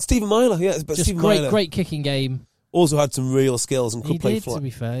good shout. Stephen Myler, yeah. But just Stephen Myler great kicking game. Also had some real skills and could play fly. To be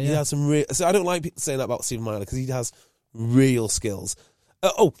fair, yeah. He had some real... So I don't like saying that about Stephen Myler because he has real skills.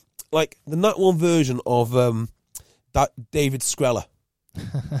 Like the Nat 1 version of that David Skreller.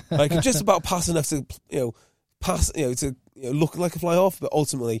 Like just about pass enough to look like a fly half, but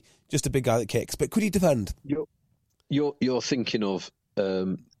ultimately just a big guy that kicks. But could he defend? You're thinking of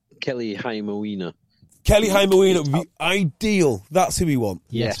Kelly Haimowina. Kelly Haimowina would be ideal. That's who we want.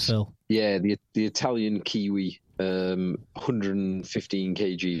 Yes, Phil. Yeah, the Italian Kiwi, 115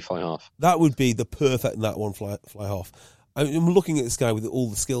 kg fly half. That would be the perfect Nat 1 fly half. I'm looking at this guy with all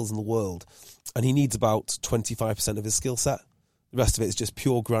the skills in the world, and he needs about 25% of his skill set. The rest of it is just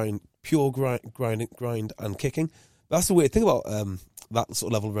pure grind and kicking. But that's the weird thing about that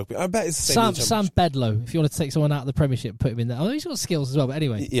sort of level of rugby. I bet it's the same. Sam Bedlow, if you want to take someone out of the Premiership and put him in there. Oh, he's got skills as well, but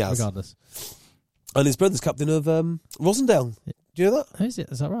anyway, regardless. And his brother's captain of Rosendale. Do you know that? Is it?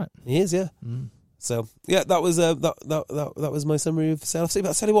 Is that right? He is, yeah. Mm. So yeah, that was that was my summary of Sale FC. But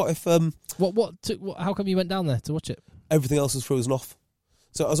I tell you what, if how come you went down there to watch it? Everything else was frozen off.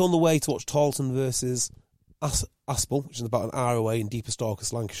 So I was on the way to watch Tarleton versus Aspel, which is about an hour away in deepest,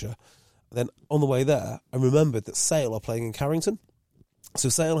 darkest Lancashire. And then on the way there, I remembered that Sale are playing in Carrington. So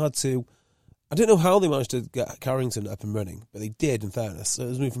Sale had to, I don't know how they managed to get Carrington up and running, but they did, in fairness. So it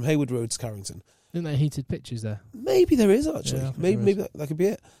was moved from Hayward Road to Carrington. Isn't there heated pitches there? Maybe there is, actually. Yeah, maybe that could be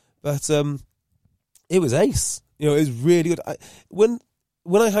it. But it was ace. It was really good. When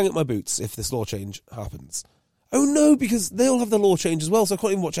I hang up my boots, if this law change happens, oh no, because they all have the law change as well, so I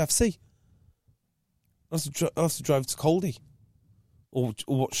can't even watch FC. I have to drive to Caldy or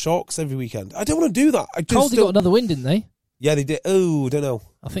watch Sharks every weekend. I don't want to do that. Caldy got another win, didn't they? Yeah, they did. Oh, don't know.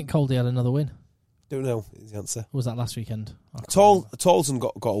 I think Caldy had another win. Don't know is the answer. Or was that last weekend? Tarleton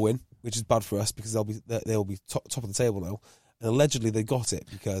got a win, which is bad for us because they'll be top of the table now. And allegedly they got it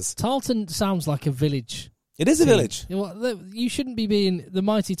because Tarleton sounds like a village. It is a village. You shouldn't be being the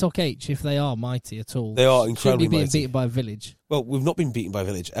mighty Toc H if they are mighty at all. They are incredibly mighty. Shouldn't be being mighty. beaten by a village. Well, we've not been beaten by a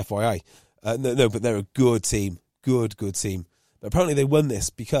village, FYI. No, but they're a good team. Good team. But apparently they won this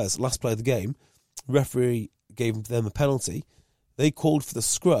because last play of the game, referee gave them a penalty. They called for the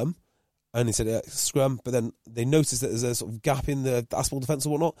scrum, and he said scrum, but then they noticed that there's a sort of gap in the Aspel defence or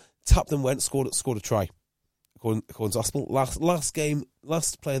whatnot. Tapped them, went, scored a try. According to Aspel,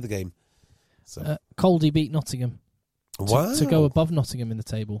 last play of the game. So Caldy beat Nottingham. Wow. To go above Nottingham in the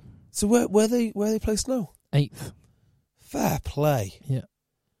table. So where are they placed now? 8th. Fair play. Yeah.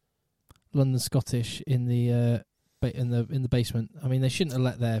 London Scottish in the basement. I mean, they shouldn't have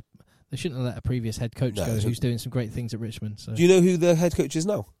let a previous head coach go who's doing some great things at Richmond. So. Do you know who the head coach is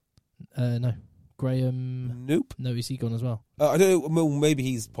now? No. Graham. Nope. No, is he gone as well? I don't know. Well, maybe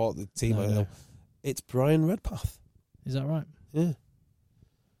he's part of the team. I don't know. It's Brian Redpath. Is that right? Yeah.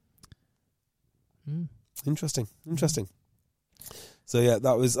 Mm. Interesting. So yeah,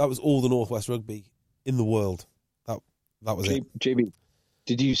 that was all the Northwest rugby in the world. That was it. JB,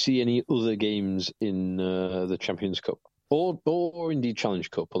 did you see any other games in the Champions Cup or indeed Challenge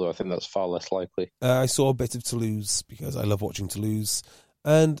Cup? Although I think that's far less likely. I saw a bit of Toulouse because I love watching Toulouse,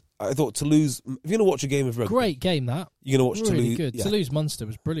 and I thought Toulouse. If you're going to watch a game of rugby, great game that you're going to watch really Toulouse. Good. Yeah. Toulouse Munster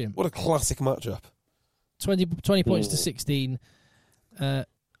was brilliant. What a classic matchup. 20 points to 16. Now,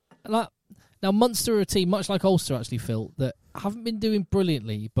 Munster are a team, much like Ulster actually, Phil, that haven't been doing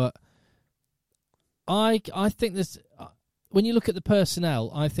brilliantly, but I think this. When you look at the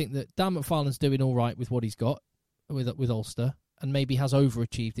personnel, I think that Dan McFarlane's doing all right with what he's got with Ulster, and maybe has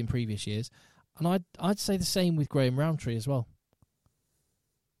overachieved in previous years. And I'd say the same with Graham Rowntree as well.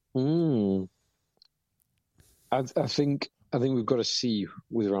 I think we've got to see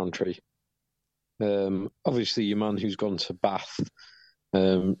with Rowntree. Obviously, your man who's gone to Bath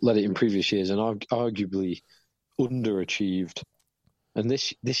led it in previous years and arguably underachieved. And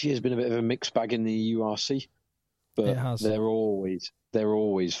this year's been a bit of a mixed bag in the URC, but they're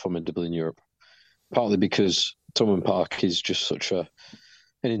always formidable in Europe. Partly because Thomond Park is just such an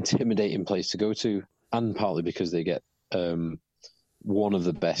intimidating place to go to, and partly because they get one of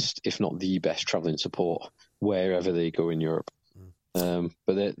the best, if not the best, travelling support wherever they go in Europe.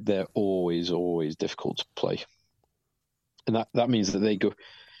 But they're always difficult to play. And that means that they go,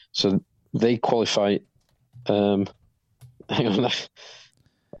 so they qualify. Hang on,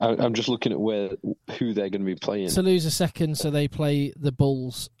 I'm just looking at who they're going to be playing. Toulouse are second, so they play the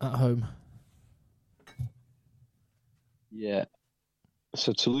Bulls at home. Yeah,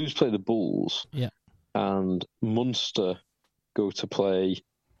 so Toulouse play the Bulls. Yeah, and Munster go to play.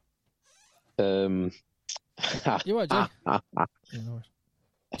 You're right,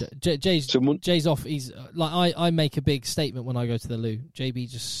 Jay. Jay's off. He's like I make a big statement when I go to the loo. JB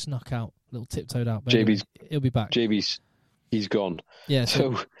just snuck out, little tiptoed out. But anyway, he'll be back. He's gone. Yeah.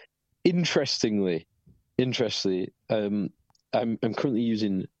 So interestingly, I'm currently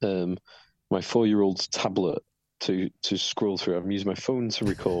using my 4-year-old's tablet to scroll through. I'm using my phone to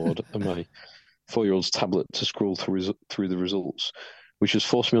record and my 4-year-old's tablet to scroll through the results, which has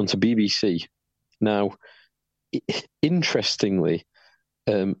forced me onto BBC. Now, interestingly,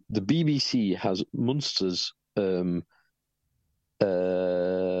 the BBC has Munster's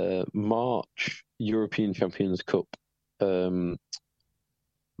March European Champions Cup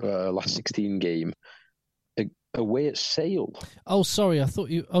last 16 game away at Sale. Oh, sorry, I thought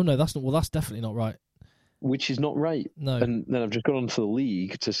you. Oh no, that's not. Well, that's definitely not right. Which is not right. No. And then I've just gone on to the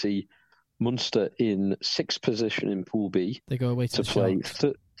league to see Munster in 6th position in Pool B. They go away to play Sharks.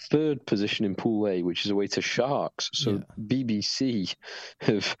 Third position in Pool A, which is away to Sharks. So BBC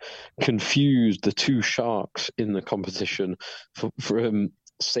have confused the two Sharks in the competition for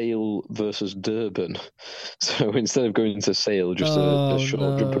Sale versus Durban. So instead of going to Sale, just a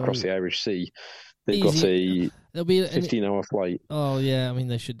short jump across the Irish Sea, they've got a 15-hour flight. Oh, yeah. I mean,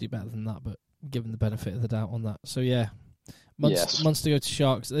 they should do better than that, but given the benefit of the doubt on that. So, yeah. Munster go to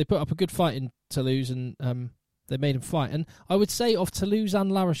Sharks. They put up a good fight in Toulouse, and they made them fight. And I would say of Toulouse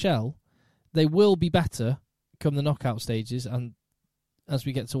and La Rochelle, they will be better come the knockout stages and as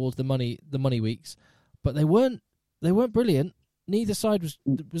we get towards the money weeks. But they weren't brilliant. Neither side was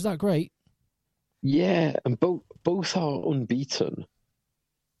that great. Yeah, and both are unbeaten,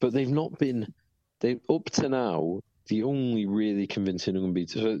 but they've not been. They up to now the only really convincing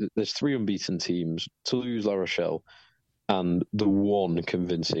unbeaten. So there's 3 unbeaten teams: Toulouse, La Rochelle, and the one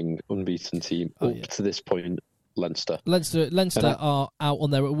convincing unbeaten team to this point, Leinster. Leinster are out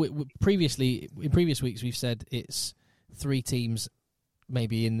on their. In previous weeks, we've said it's 3 teams,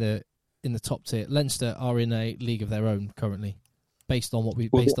 maybe in the top tier. Leinster are in a league of their own currently, based on on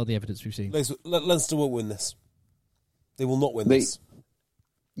the evidence we've seen. Leinster won't win this. They will not win this.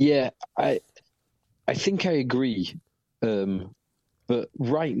 Yeah, I think I agree, but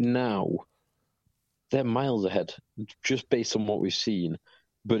right now they're miles ahead, just based on what we've seen.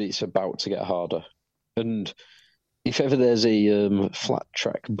 But it's about to get harder, and if ever there's a flat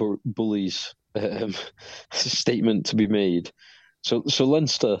track bullies statement to be made, so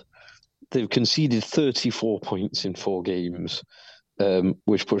Leinster, they've conceded 34 points in 4 games,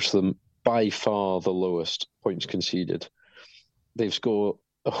 which puts them by far the lowest points conceded. They've scored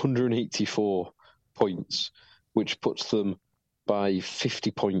 184 points, which puts them by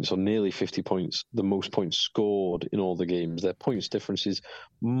 50 points, or nearly 50 points, the most points scored in all the games. Their points difference is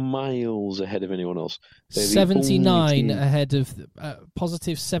miles ahead of anyone else. 79 ahead of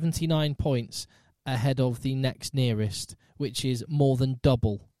positive 79 points ahead of the next nearest, which is more than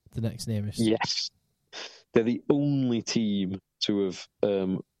double the next nearest. Yes, they're the only team to have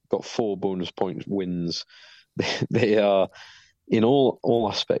got 4 bonus point wins. They are, in all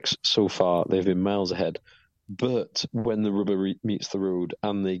aspects so far, they've been miles ahead. But when the rubber meets the road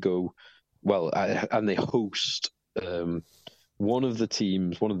and they go, and they host one of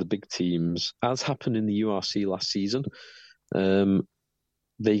the big teams, as happened in the URC last season,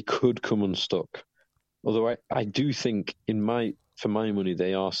 they could come unstuck. Although I do think, for my money,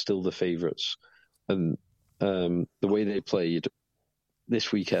 they are still the favourites. And the way they played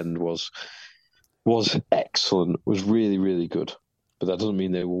this weekend was excellent, was really, really good. But that doesn't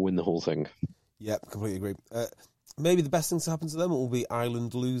mean they will win the whole thing. Yep, completely agree. Maybe the best things to happen to them will be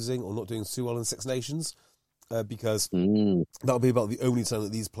Ireland losing or not doing too well in Six Nations, because that'll be about the only time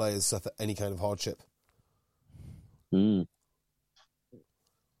that these players suffer any kind of hardship. JB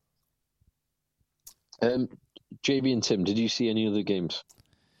and Tim, did you see any other games?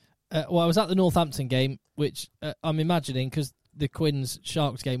 Well, I was at the Northampton game, which I'm imagining, because the Quins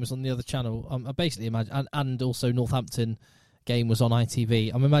Sharks game was on the other channel. I basically imagine, and also Northampton game was on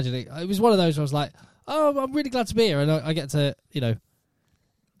ITV. I'm imagining it was one of those where I was like, "Oh, I'm really glad to be here," and I get to,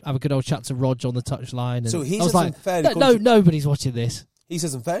 have a good old chat to Rog on the touchline. And so he I was said like, nobody's watching this. He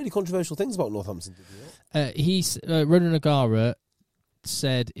said some fairly controversial things about Northampton, didn't he? Ronan O'Gara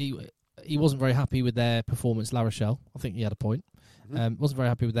said he wasn't very happy with their performance. La Rochelle, I think he had a point. Wasn't very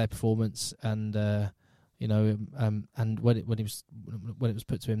happy with their performance, and and when it was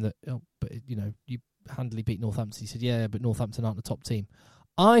put to him that, you handily beat Northampton, he said, yeah, but Northampton aren't the top team.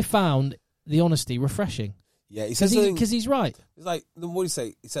 I found the honesty refreshing. Yeah, he said because he's right. It's like, what did he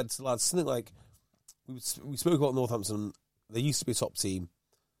say? He said to the lads something like, we spoke about Northampton. They used to be a top team,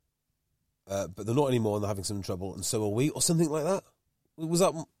 but they're not anymore, and they're having some trouble, and so are we, or something like that. Was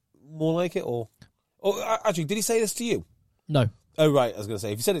that more like it, or actually, did he say this to you? No. Oh, right, I was going to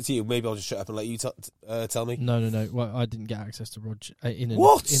say, if he said it to you, maybe I'll just shut up and let you tell me. No. Well, I didn't get access to Rog in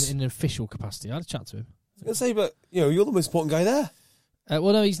an official capacity. I had a chat to him. I was going to say, but you're the most important guy there.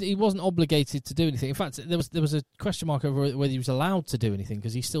 Well, no, he wasn't obligated to do anything. In fact, there was a question mark over whether he was allowed to do anything,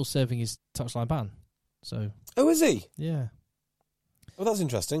 because he's still serving his touchline ban. So. Oh, is he? Yeah. Oh, that's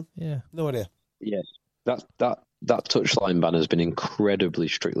interesting. Yeah. No idea. Yes. That touchline ban has been incredibly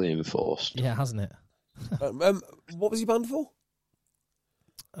strictly enforced. Yeah, hasn't it? What was he banned for?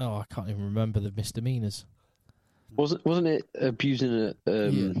 Oh, I can't even remember the misdemeanors. Wasn't it abusing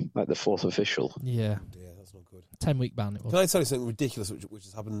like the fourth official? Yeah. Yeah, that's not good. 10-week ban it was. Can I tell you something ridiculous which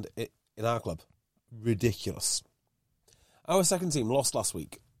has happened in our club? Ridiculous. Our second team lost last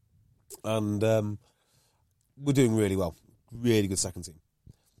week, and we're doing really well. Really good second team.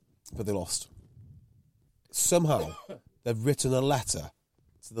 but they lost. Somehow, they've written a letter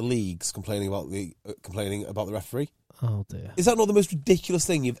to the leagues complaining about the referee. Oh dear! Is that not the most ridiculous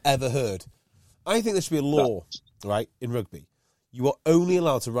thing you've ever heard? I think there should be a law, right, in rugby. You are only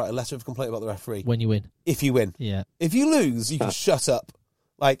allowed to write a letter of complaint about the referee when you win. If you win, yeah. If you lose, you can shut up.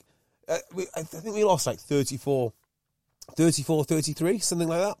 Like, I think we lost like 34, 33, something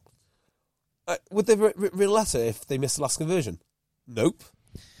like that. Would they write a letter if they missed the last conversion? Nope.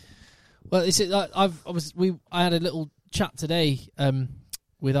 Well, I had a little chat today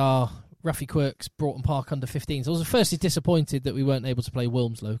with our Ruffy Quirks Broughton Park under 15s. I was firstly disappointed that we weren't able to play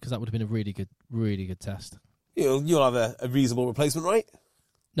Wilmslow because that would have been a really good test. You'll have a reasonable replacement, right?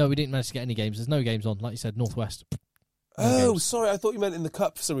 No, we didn't manage to get any games. There's no games on, like you said, Northwest. Games. Sorry, I thought you meant in the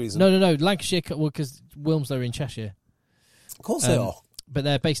Cup for some reason. No, Lancashire Cup, because Wilmslow are in Cheshire. Of course they are. But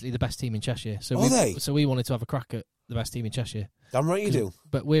they're basically the best team in Cheshire. So So we wanted to have a crack at the best team in Cheshire. Damn right you do.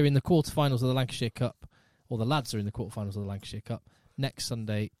 But we're in the quarterfinals of the Lancashire Cup, or the lads are in the quarterfinals of the Lancashire Cup. Next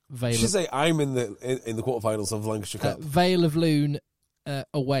Sunday, Vale. You should say I'm in the quarterfinals of the Lancashire Cup. Vale of Loon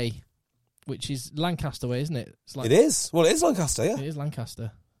away, which is Lancaster way, isn't it? It is. Well, it is Lancaster, yeah. It is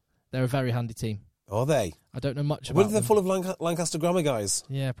Lancaster. They're a very handy team. Are they? I don't know much about them. Whether they're full of Lancaster grammar guys.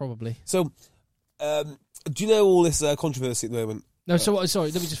 Yeah, probably. So, do you know all this controversy at the moment? No,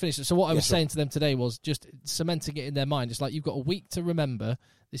 sorry, let me just finish. So what I was saying to them today was just cementing it in their mind. It's like you've got a week to remember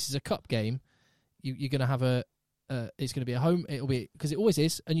this is a cup game. You're going to have it's going to be a home. It'll be, because it always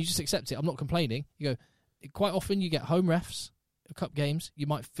is, and you just accept it. I'm not complaining. You go, quite often you get home refs at cup games. You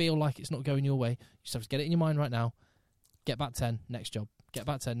might feel like it's not going your way. You just have to get it in your mind right now. Get back 10, next job. Get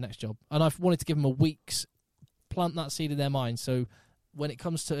back 10, next job. And I've wanted to give them a week's, plant that seed in their mind. So when it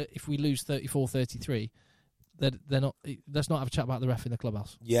comes to if we lose 34-33, they're not. Let's not have a chat about the ref in the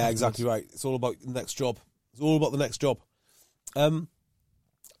clubhouse. Yeah, exactly right. It's all about the next job. It's all about the next job.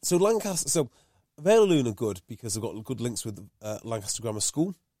 So Vale of Loon are good because they've got good links with Lancaster Grammar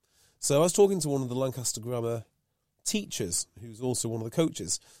School. So I was talking to one of the Lancaster Grammar teachers, who's also one of the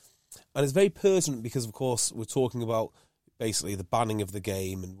coaches, and it's very pertinent because, of course, we're talking about basically the banning of the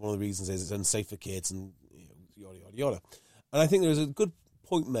game, and one of the reasons is it's unsafe for kids, and yada yada yada. And I think there is a good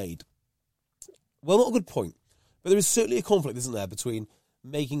point made. Well, not a good point, but there is certainly a conflict, isn't there, between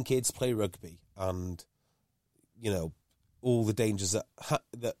making kids play rugby and, all the dangers that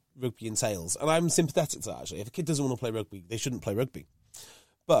rugby entails. And I'm sympathetic to that, actually. If a kid doesn't want to play rugby, they shouldn't play rugby.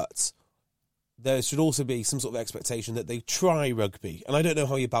 But there should also be some sort of expectation that they try rugby. And I don't know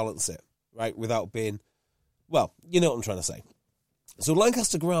how you balance it, right, without being... Well, you know what I'm trying to say. So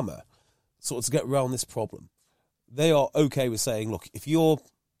Lancaster Grammar, sort of to get around this problem, they are okay with saying, look, if you're...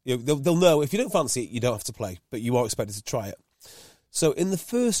 they'll know if you don't fancy it, you don't have to play, but you are expected to try it. So in the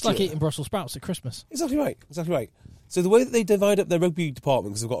first year... It's like eating Brussels sprouts at Christmas. Exactly right. So the way that they divide up their rugby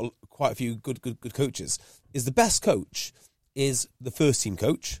department, because they've got quite a few good coaches, is the best coach is the first team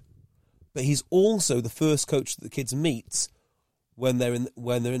coach, but he's also the first coach that the kids meet when they're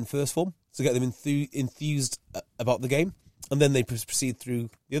in first form, to get them enthused about the game, and then they proceed through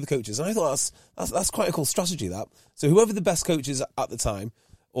the other coaches. And I thought that's quite a cool strategy, that. So whoever the best coach is at the time,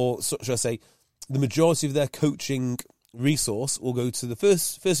 or should I say, the majority of their coaching resource will go to the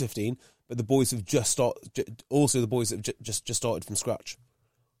first 15, but the boys have just started from scratch.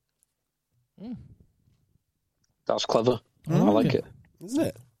 That's clever. I like it.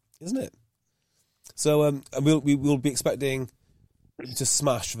 Isn't it? So we will be expecting to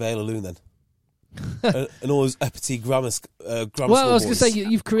smash Vale of Loon then. And all those uppity grammar school Well, I was going to boys. say,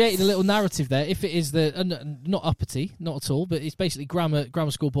 you've created a little narrative there. If it is not uppity, not at all, but it's basically grammar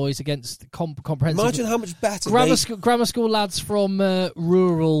school boys against comprehensive. Imagine how much better grammar school lads from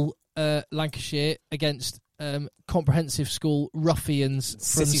rural Lancashire against comprehensive school ruffians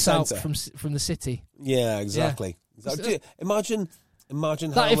from City south centre. from the city. Yeah, exactly. Yeah. Imagine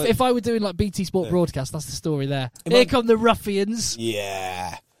how if I were doing like BT Sport broadcast, that's the story there. Here come the ruffians.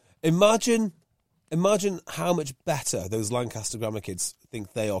 Yeah. Imagine how much better those Lancaster Grammar kids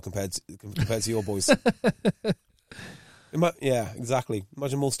think they are compared to your boys. Yeah, exactly.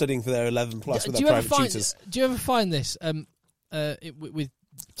 Imagine them all studying for their 11 plus with their private tutors. Do you ever find this with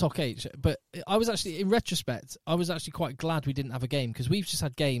Talk H? But I was actually, in retrospect, quite glad we didn't have a game, because we've just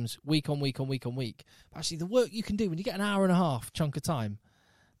had games week on week on week on week. But actually, the work you can do when you get an hour and a half chunk of time,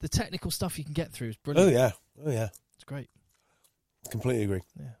 the technical stuff you can get through is brilliant. Oh yeah. It's great. Completely agree.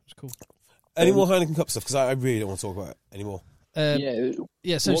 Yeah, it's cool. Any more Heineken Cup stuff? Because I really don't want to talk about it anymore.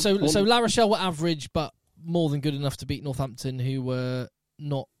 So La Rochelle were average, but more than good enough to beat Northampton, who were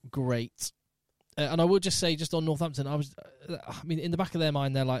not great. And I would just say, just on Northampton, in the back of their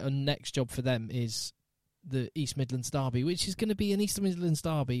mind, they're like, a next job for them is the East Midlands derby, which is going to be an East Midlands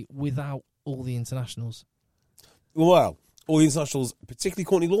derby without all the internationals. Well, all the internationals, particularly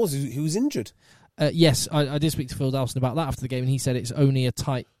Courtney Laws, who was injured. Yes, I did speak to Phil Dawson about that after the game, and he said it's only a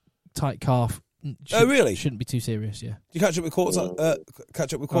tight calf. Really? Shouldn't be too serious. Yeah. Did you catch up with Courts?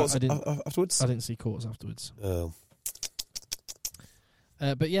 Afterwards? I didn't see Courts afterwards. Oh.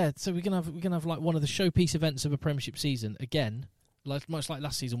 But yeah, so we're gonna have like one of the showpiece events of a Premiership season again, much like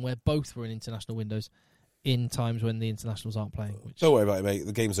last season, where both were in international windows in times when the internationals aren't playing. Don't worry about it, mate.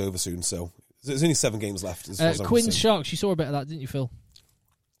 The game's over soon, so there's only 7 games left. Quins Sharks, you saw a bit of that, didn't you, Phil?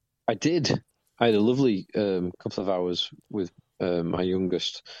 I did. I had a lovely couple of hours with my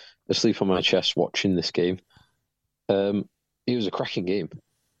youngest asleep on my chest watching this game. It was a cracking game.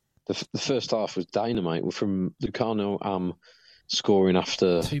 The first half was dynamite from Lucano scoring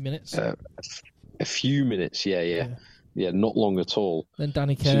after 2 minutes. A few minutes, yeah, not long at all. Then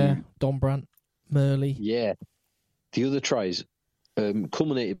Danny Kerr, Donbrandt, Murley. Yeah. The other tries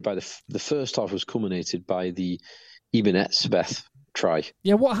culminated by the first half was culminated by the Ibn Etzebeth try.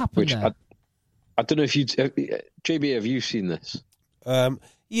 Yeah, what happened there? I don't know if you... JB, have you seen this?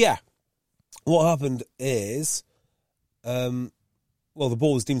 Yeah. What happened is, the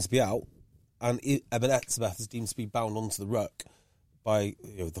ball was deemed to be out, and Ibn Etzebeth is deemed to be bound onto the ruck by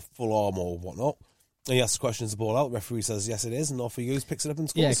the full arm or whatnot. And he asks the question, is the ball out? The referee says, yes, it is, and off he goes, picks it up and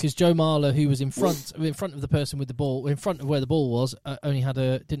scores. Yeah, because Joe Marler, who was in front of the person with the ball, in front of where the ball was, didn't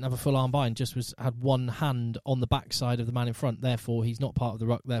have a full arm bind, just had one hand on the backside of the man in front. Therefore, he's not part of the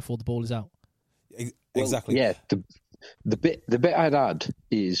ruck. Therefore, the ball is out. Exactly. Well, yeah, the bit I'd add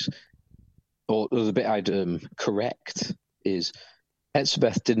is, or the bit I'd correct is,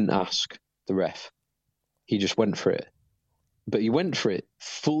 Etzebeth didn't ask the ref. He just went for it. But he went for it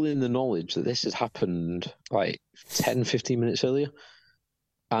full in the knowledge that this had happened like 10, 15 minutes earlier.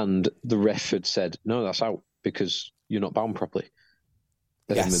 And the ref had said, no, that's out because you're not bound properly.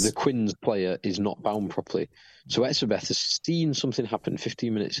 Yes. The Quins player is not bound properly. So Etzebeth has seen something happen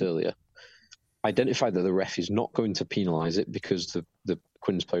 15 minutes earlier, identified that the ref is not going to penalise it because the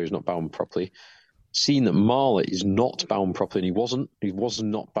Quins player is not bound properly, seen that Marler is not bound properly, and he was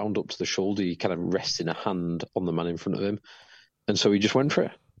not bound up to the shoulder. He kind of rested a hand on the man in front of him. And so he just went for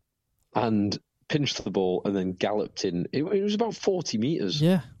it and pinched the ball and then galloped in. It was about 40 metres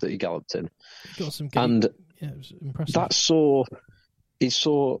that he galloped in. He got some it was impressive. It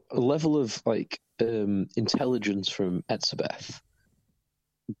saw a level of intelligence from Etzebeth,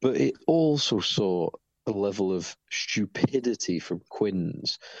 but it also saw a level of stupidity from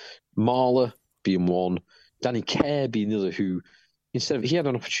Quins. Marler being one, Danny Kerr being the other, who he had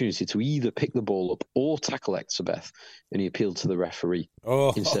an opportunity to either pick the ball up or tackle Etzebeth, and he appealed to the referee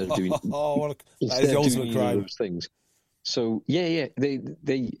instead of doing those things. So I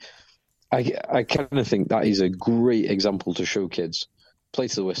kind of think that is a great example to show kids: play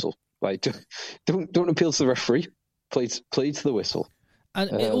to the whistle. Like don't appeal to the referee. Play to the whistle. And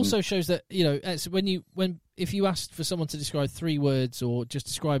it also shows that if you asked for someone to describe 3 words or just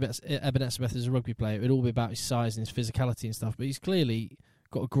describe Eben Etzebeth as a rugby player, it would all be about his size and his physicality and stuff. But he's clearly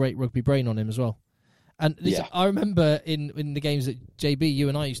got a great rugby brain on him as well. And I remember in the games that JB, you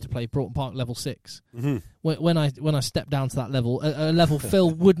and I used to play, Broughton Park level 6. Mm-hmm. When I stepped down to that level, a level Phil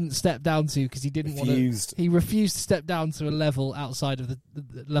wouldn't step down to because he didn't want to. He refused to step down to a level outside of the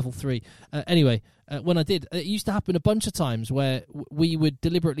level 3. Anyway, when I did, it used to happen a bunch of times where we would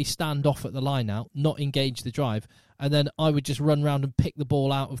deliberately stand off at the line out, not engage the drive, and then I would just run around and pick the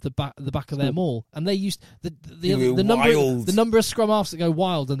ball out of the back of their maul. And they used the number of scrum halves that go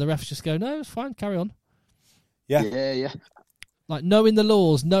wild, and the refs just go, no, it's fine, carry on. Yeah. Like knowing the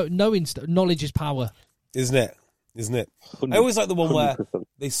laws, knowledge is power, isn't it? 100%. I always like the one where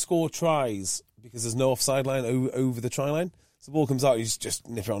they score tries because there's no offside line over the try line. So the ball comes out, you just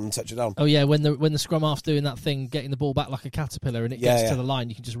nip it on and touch it down. Oh yeah, when the scrum half's doing that thing, getting the ball back like a caterpillar, and it gets to the line,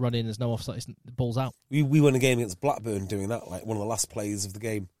 you can just run in. There's no offside, the ball's out. We won a game against Blackburn doing that, like one of the last plays of the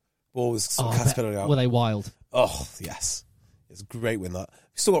game. Ball was caterpillar out. Were they wild? Oh yes, it's a great win that. We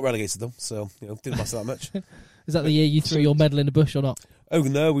still got relegated though, so didn't matter that much. Is that the year you threw your medal in the bush or not? Oh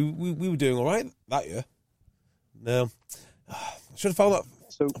no, we were doing all right that year. No, should have found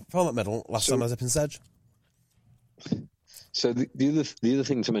that medal last time I was up in Sedge. So the other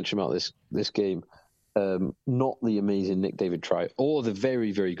thing to mention about this game, not the amazing Nick David try or the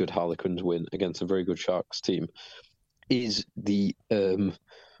very, very good Harlequins win against a very good Sharks team, is the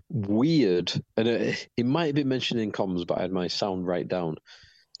weird, and it might have been mentioned in comms, but I had my sound right down,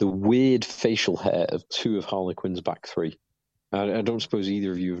 the weird facial hair of 2 of Harlequins' back 3. I don't suppose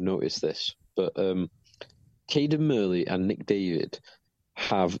either of you have noticed this, but Caden Murley and Nick David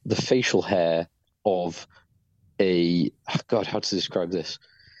have the facial hair of a God. How to describe this?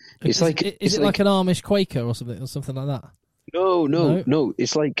 Is it like an Amish Quaker or something like that? No.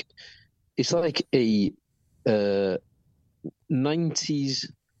 It's like a 90s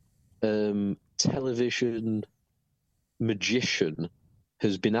television magician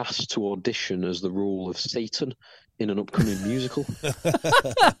has been asked to audition as the role of Satan in an upcoming musical.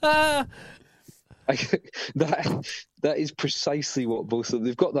 That is precisely what both of them.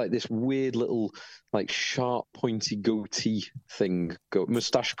 They've got like this weird little like sharp pointy goatee thing,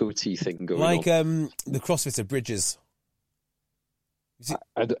 moustache goatee thing going like on. The CrossFitter Bridges.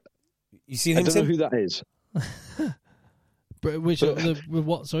 You seen I him? don't know who that is. With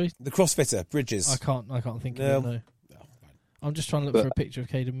what? Sorry, the CrossFitter Bridges. I can't think of it. No. I'm just trying to look for a picture of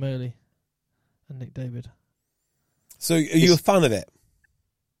Caden Murley and Nick David. So, are you a fan of it?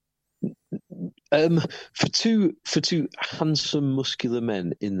 For two handsome, muscular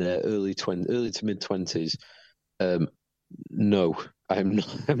men in their early to mid 20s, no, I'm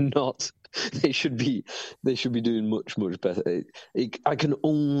not. They should be doing much better. I can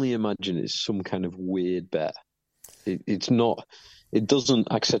only imagine it's some kind of weird bet. It's not. It doesn't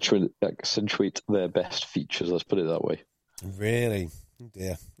accentuate their best features. Let's put it that way. Really? Oh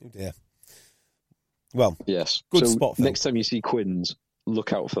dear. Well, yes. Good so spot. Phil. Next time you see Quins,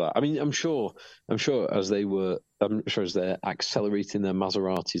 look out for that. I mean, I'm sure as they're accelerating their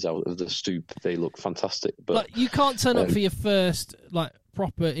Maseratis out of the stoop, they look fantastic. But like, you can't turn up for your first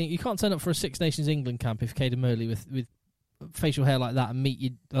proper. You can't turn up for a Six Nations England camp if Caden Murley with facial hair like that and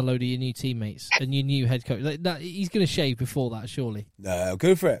meet a load of your new teammates and your new head coach. He's going to shave before that, surely. No,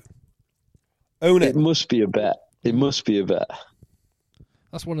 go for it. Own it. It must be a bet.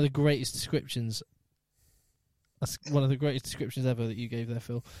 That's one of the greatest descriptions. That's one of the greatest descriptions ever that you gave there,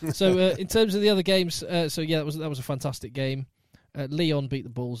 Phil. So, in terms of the other games, that was a fantastic game. Lyon beat the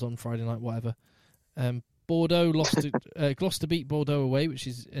Bulls on Friday night, whatever. Bordeaux lost to Gloucester beat Bordeaux away, which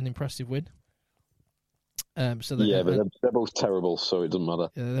is an impressive win. But they're both terrible, so it doesn't matter.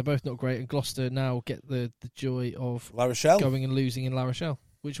 Yeah, they're both not great, and Gloucester now get the joy of La Rochelle going and losing in La Rochelle,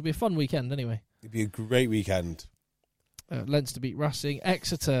 which will be a fun weekend anyway. It'd be a great weekend. Leinster beat Racing.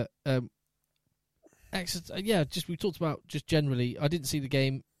 Exeter, we talked about just generally. I didn't see the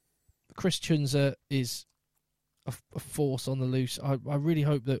game. Chris Chunza is a force on the loose. I really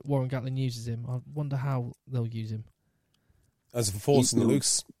hope that Warren Gatlin uses him. I wonder how they'll use him. As a force in the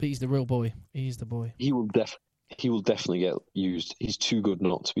loose. But he's the real boy. He's the boy. He will definitely get used. He's too good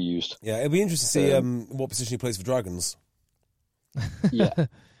not to be used. Yeah, it'll be interesting to see what position he plays for Dragons. Yeah.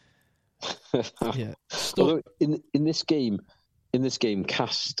 Yeah. Although in this game,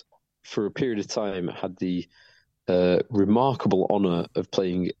 Cast for a period of time had the remarkable honour of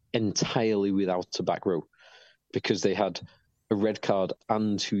playing entirely without a back row because they had a red card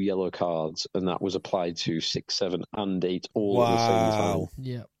and 2 yellow cards, and that was applied to 6, 7, and 8 all at the same time.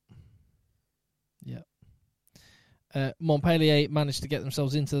 Yeah. Montpellier managed to get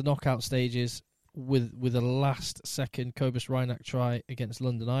themselves into the knockout stages with a last-second Cobus Reinach try against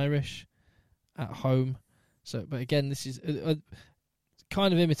London Irish at home. So, but again, this is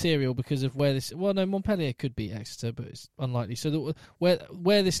kind of immaterial because of where this. Well, no, Montpellier could beat Exeter, but it's unlikely. So,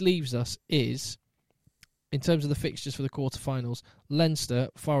 where this leaves us is, in terms of the fixtures for the quarterfinals, Leinster,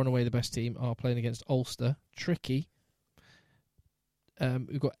 far and away the best team, are playing against Ulster. Tricky.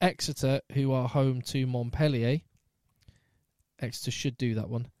 We've got Exeter, who are home to Montpellier. Exeter should do that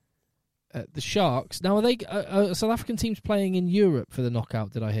one. The Sharks. Now, are they South African teams playing in Europe for the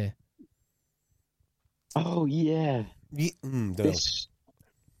knockout, did I hear? Oh, yeah.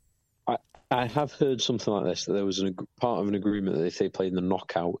 I have heard something like this, that there was part of an agreement that if they play in the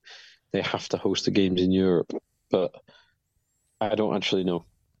knockout, they have to host the games in Europe, but I don't actually know.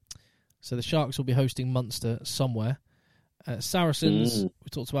 So the Sharks will be hosting Munster somewhere. Saracens, we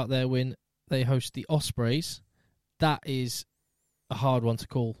talked about their win. They host the Ospreys. That is a hard one to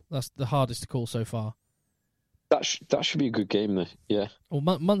call. That's the hardest to call so far. That should be a good game, though. Yeah.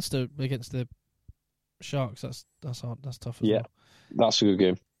 Well, Munster against the Sharks. That's hard. That's tough as well. That's a good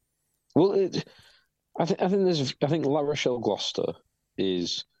game. Well, I think La Rochelle Gloucester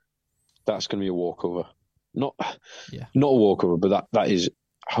that's going to be a walkover. Not a walkover, but that is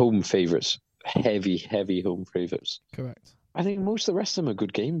home favourites. Heavy home favourites. Correct. I think most of the rest of them are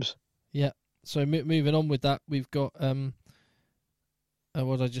good games. Yeah. So moving on with that, we've got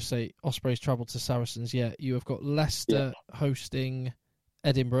what did I just say? Ospreys travel to Saracens. Yeah, you have got Leicester hosting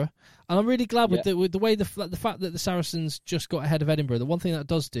Edinburgh, and I'm really glad with the way the fact that the Saracens just got ahead of Edinburgh. The one thing that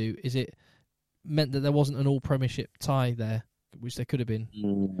does do is it meant that there wasn't an all Premiership tie there, which there could have been.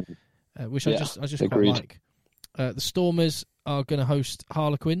 Which I just quite like. The Stormers are going to host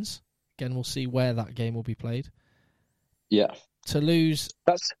Harlequins. Again, we'll see where that game will be played. Yeah. Toulouse.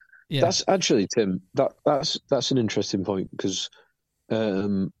 That's actually, Tim, that's an interesting point because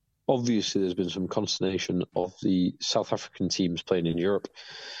obviously there's been some consternation of the South African teams playing in Europe.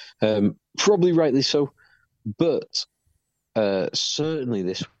 Probably rightly so. But certainly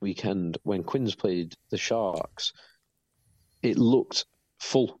this weekend when Quins played the Sharks, it looked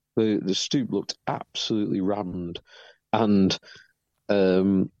full. The Stoop looked absolutely rammed. And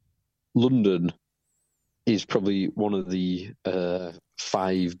London is probably one of the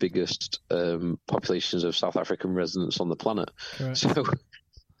 5 biggest populations of South African residents on the planet. Correct. So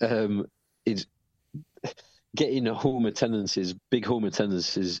it's getting big home attendances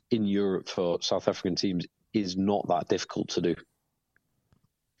in Europe for South African teams is not that difficult to do.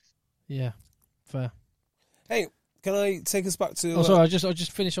 Yeah, fair. Hey, can I take us back to... Sorry, I'll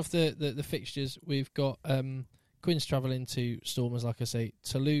just finish off the fixtures. We've got Quins travelling to Stormers, like I say.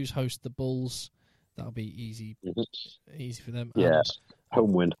 Toulouse host the Bulls. That'll be easy for them. Yes,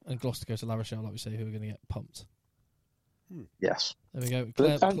 home win. And Gloucester go to La Rochelle, like we say, who are going to get pumped. Yes. There we go.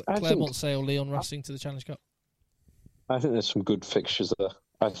 I Clermont Sale, Leon Racing to the Challenge Cup. I think there's some good fixtures there.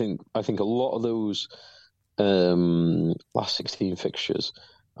 I think a lot of those last 16 fixtures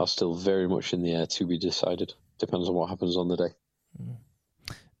are still very much in the air to be decided. Depends on what happens on the day.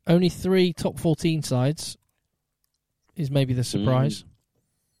 Only 3 top 14 sides is maybe the surprise.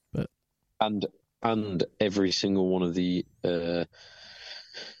 But and every single one of the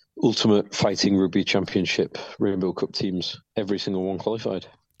Ultimate Fighting Rugby Championship Rainbow Cup teams, every single one qualified.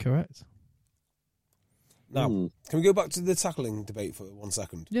 Correct. Now, can we go back to the tackling debate for 1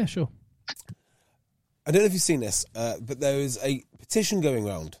 second? Yeah, sure. I don't know if you've seen this, but there is a petition going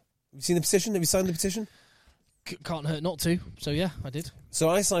around. Have you seen the petition? Have you signed the petition? Can't hurt not to. So, yeah, I did. So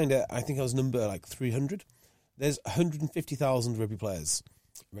I signed it, I think I was number 300. There's 150,000 rugby players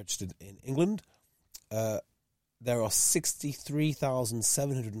registered in England. There are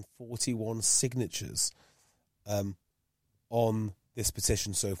 63,741 signatures on this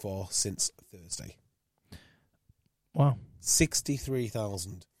petition so far since Thursday. Wow.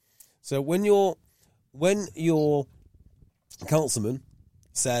 63,000. So when your councilman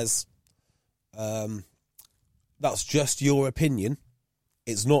says that's just your opinion,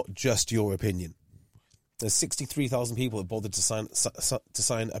 it's not just your opinion. There's 63,000 people that bothered to sign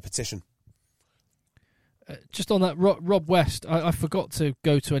a petition. Just on that, Rob West, I forgot to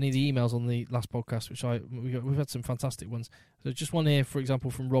go to any of the emails on the last podcast, which we've had some fantastic ones. So just one here, for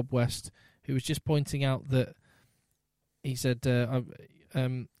example, from Rob West, who was just pointing out that he said,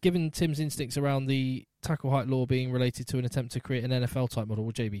 given Tim's instincts around the tackle height law being related to an attempt to create an NFL type model,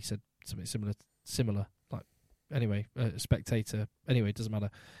 well, JB said something similar. Like, anyway, spectator. Anyway, it doesn't matter.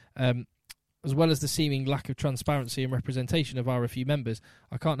 As well as the seeming lack of transparency and representation of RFU members,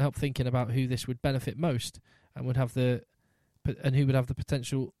 I can't help thinking about who this would benefit most and who would have the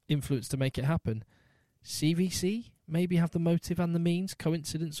potential influence to make it happen. CVC maybe have the motive and the means,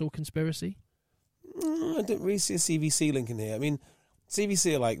 coincidence or conspiracy? I don't really see a CVC link in here. I mean,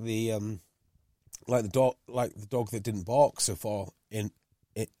 CVC are like the dog that didn't bark so far in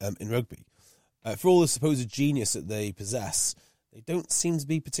rugby. For all the supposed genius that they possess, they don't seem to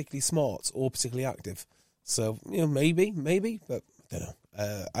be particularly smart or particularly active. So, maybe, but I don't know.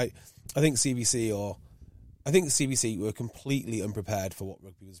 I think CVC were completely unprepared for what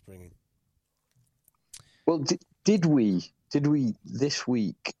rugby was bringing. Well, did we this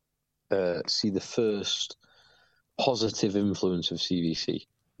week see the first positive influence of CVC?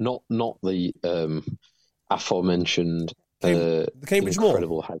 Not the aforementioned the Cambridge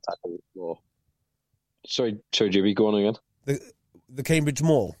incredible Mall. high tackle law. Sorry, Jimmy, go on again. The Cambridge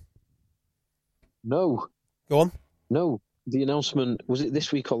Mall. No. Go on. No. The announcement, was it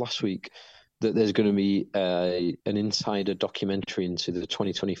this week or last week, that there's going to be an insider documentary into the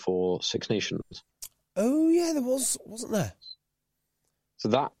 2024 Six Nations? Oh, yeah, there was, wasn't there? So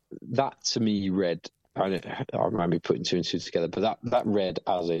that to me read, I might be putting 2 and 2 together, but that read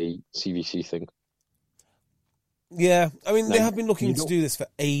as a CVC thing. Yeah, I mean, they have been looking to do this for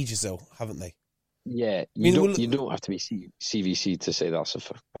ages, though, haven't they? Yeah, you don't have to be CVC to say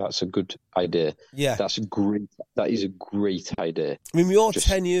that's a good idea. Yeah, that is a great idea. I mean, we are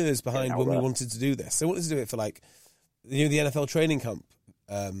 10 years behind when we wanted to do this. They wanted to do it for the NFL training camp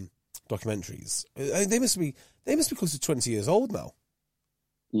documentaries. They must be close to 20 years old now.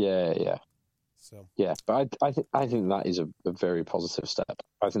 Yeah. So yeah, but I think that is a very positive step.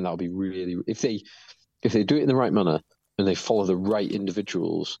 I think that would be really, if they do it in the right manner and they follow the right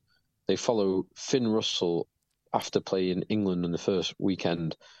individuals. They follow Finn Russell after playing England in the first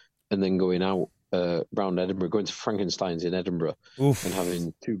weekend and then going out round Edinburgh, going to Frankenstein's in Edinburgh, Oof. and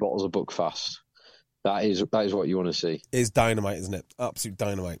having 2 bottles of Buckfast. That is what you want to see. It's dynamite, isn't it? Absolute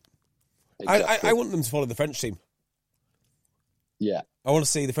dynamite. Exactly. I want them to follow the French team. Yeah. I want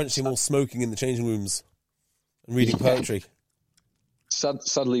to see the French team all smoking in the changing rooms and reading poetry.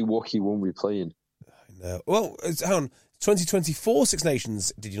 Sadly, Woki won't be playing. I know. Well, hang on. 2024 Six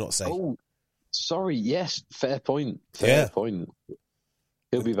Nations, did you not say? Oh, sorry. Yes, fair point. Yeah. Fair point.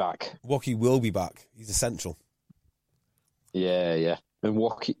 He'll be back. Woki will be back. He's essential. Yeah. And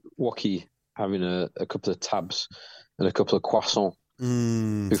Woki having a couple of tabs and a couple of croissants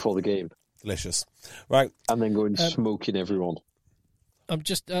before the game. Delicious. Right. And then going smoking everyone. I'm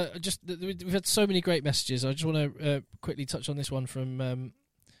just we've had so many great messages. I just want to quickly touch on this one from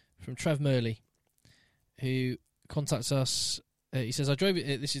Trev Murley, who contacts us. He says, I drove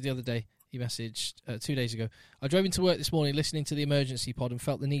it. This is the other day. He messaged 2 days ago. I drove into work this morning listening to the emergency pod and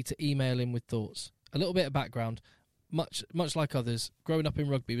felt the need to email him with thoughts. A little bit of background. Much like others, growing up in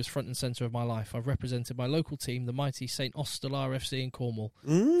rugby was front and centre of my life. I've represented my local team, the mighty St Austell FC in Cornwall,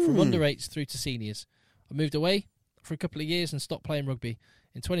 from under-8s through to seniors. I moved away for a couple of years and stopped playing rugby.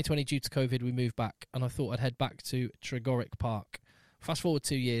 In 2020, due to COVID, we moved back, and I thought I'd head back to Tregorick Park. Fast forward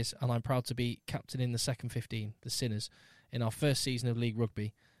 2 years, and I'm proud to be captain in the second 15, the Sinners, in our first season of League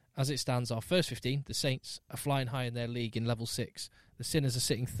Rugby. As it stands, our first 15, the Saints, are flying high in their league in Level 6. The Sinners are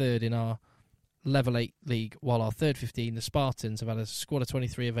sitting third in our Level 8 league, while our third 15, the Spartans, have a squad of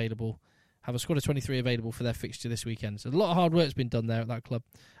 23 available for their fixture this weekend. So a lot of hard work's been done there at that club.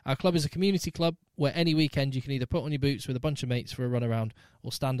 Our club is a community club where any weekend you can either put on your boots with a bunch of mates for a run around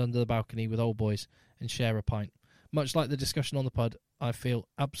or stand under the balcony with old boys and share a pint. Much like the discussion on the pod, I feel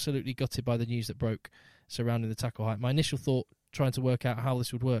absolutely gutted by the news that broke surrounding the tackle height. My initial thought, trying to work out how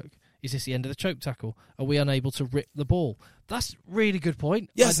this would work, is this the end of the choke tackle? Are we unable to rip the ball? That's a really good point.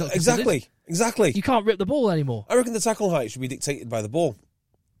 Yes, exactly. You can't rip the ball anymore. I reckon the tackle height should be dictated by the ball.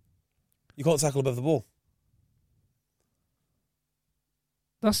 You can't tackle above the ball.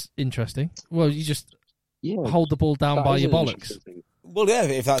 That's interesting. Well, you just hold the ball down by your bollocks. Well, yeah.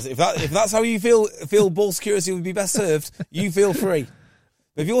 If that's how you feel ball security would be best served, you feel free.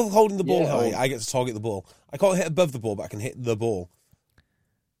 But if you're holding the ball high, I get to target the ball. I can't hit above the ball, but I can hit the ball.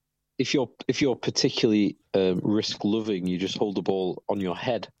 If you're particularly risk loving, you just hold the ball on your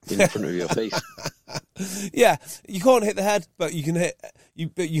head in front of your face. Yeah, you can't hit the head, but you can hit.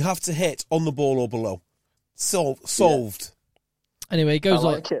 But you have to hit on the ball or below. Solved. Yeah. Anyway, he goes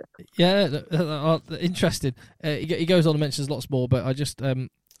on. Like it. Yeah, interesting. He goes on and mentions lots more, but I just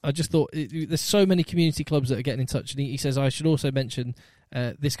thought there's so many community clubs that are getting in touch, and he says I should also mention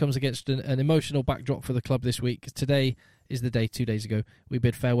this comes against an emotional backdrop for the club this week. Today is the day 2 days ago we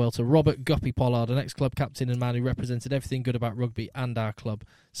bid farewell to Robert Guppy Pollard, an ex-club captain and man who represented everything good about rugby and our club.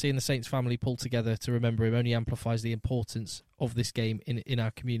 Seeing the Saints family pull together to remember him only amplifies the importance of this game in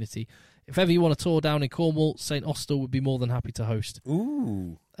our community. If ever you want to tour down in Cornwall, St Austell would be more than happy to host.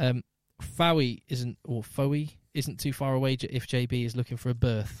 Ooh. Fowie isn't too far away if JB is looking for a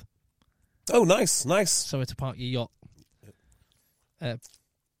berth. Oh, nice. Somewhere to park your yacht.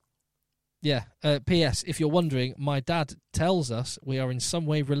 P.S. If you're wondering, my dad tells us we are in some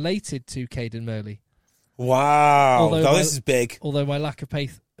way related to Caden Murley. Wow. This is big. Although my lack of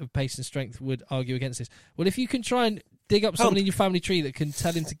pace and strength would argue against this. Well, if you can try and dig up someone in your family tree that can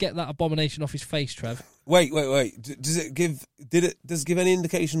tell him to get that abomination off his face, Trev. Wait. Does it give any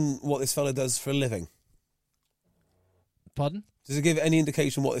indication what this fella does for a living? Pardon? Does it give any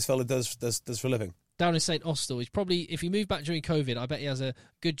indication what this fella does for a living? Down in St Austell, he's probably, if he moved back during COVID, I bet he has a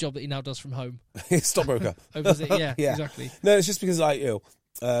good job that he now does from home. Stockbroker. Yeah, exactly. No, it's just because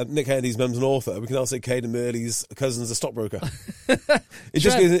Nick Handy's mum's an author. We can now say Caden Murley's cousin's a stockbroker.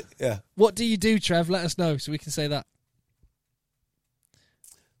 Just goes, yeah. What do you do, Trev? Let us know so we can say that.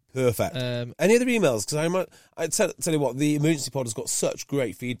 Perfect. Any other emails? Because I tell you what, the emergency pod has got such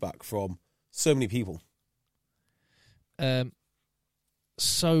great feedback from so many people.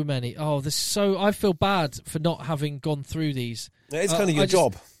 So many. I feel bad for not having gone through these. It's kind of your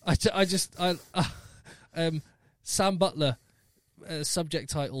job. Sam Butler, subject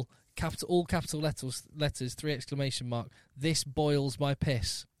title, all capital letters, 3 exclamation mark. This boils my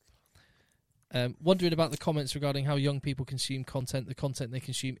piss. Wondering about the comments regarding how young people consume content. The content they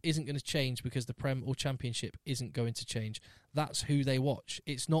consume isn't going to change because the Prem or Championship isn't going to change. That's who they watch.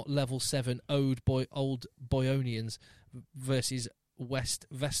 It's not Level 7 old Boyonians versus West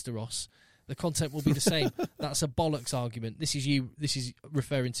Westeros. The content will be the same. That's a bollocks argument. This is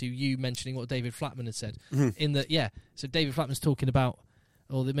referring to you mentioning what David Flatman had said. Mm-hmm. So David Flatman's talking about,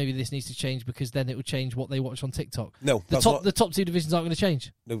 that maybe this needs to change because then it will change what they watch on TikTok. No, the top 2 divisions aren't going to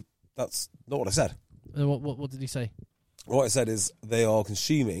change. No, That's not what I said. What did he say? What I said is they are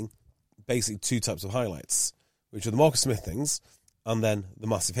consuming basically two types of highlights, which are the Marcus Smith things and then the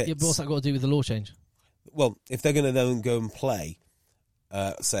massive hits. Yeah, but what's that got to do with the law change? Well, if they're going to then go and play,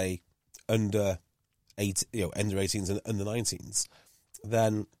 say, under 18s and under 19s,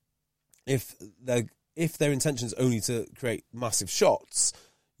 then if their intention is only to create massive shots,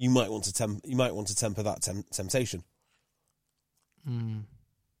 you might want to temper that temptation.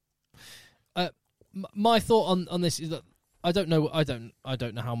 My thought on this is that I don't know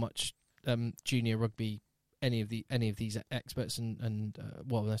how much junior rugby any of these experts and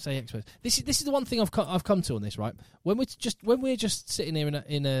well, when I say experts, this is the one thing I've come to on this, right? When we're just sitting here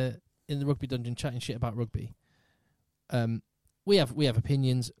in the rugby dungeon chatting shit about rugby, we have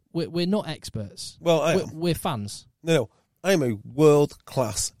opinions. We're not experts. Well, we're fans. No, I am a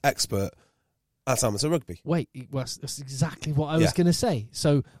world-class expert at amateur rugby. Wait, well, that's exactly what I was going to say.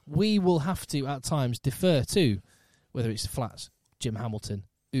 So we will have to, at times, defer to, whether it's Flats, Jim Hamilton,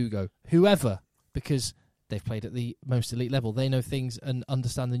 Ugo, whoever, because they've played at the most elite level. They know things and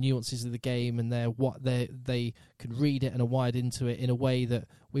understand the nuances of the game, and they can read it and are wired into it in a way that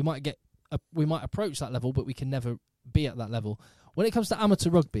we might approach that level, but we can never be at that level. When it comes to amateur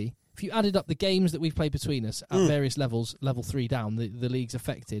rugby, if you added up the games that we've played between us at various levels, level 3 down, the leagues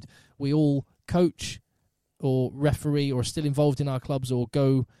affected, we all coach or referee or are still involved in our clubs or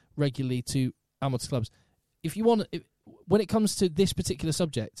go regularly to amateur clubs. When it comes to this particular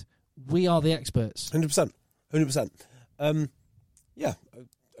subject, we are the experts. 100%. Yeah,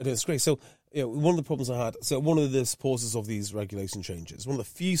 I disagree. So, one of the problems I had, one of the supporters of these regulation changes, one of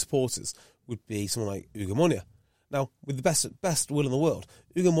the few supporters would be someone like Ugo Monia. Now, with the best will in the world,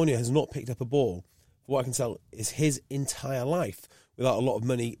 Ugo Monia has not picked up a ball, for what I can tell, is his entire life without a lot of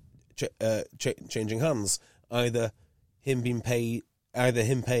money changing hands. Either him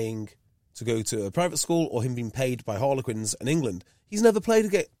paying to go to a private school or him being paid by Harlequins in England. He's never played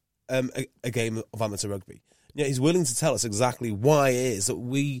a game of amateur rugby. Yet he's willing to tell us exactly why it is that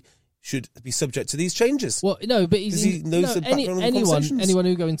we should be subject to these changes. Well, no, but he knows the background of the conversations. Anyone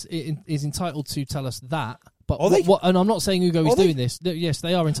Ugo is entitled to tell us that. But are they? And I'm not saying Ugo is doing this. Yes,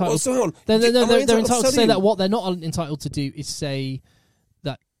 they are entitled. Well, so hang on. They're entitled to say that. What they're not entitled to do is say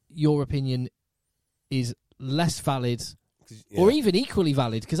that your opinion is less valid or even equally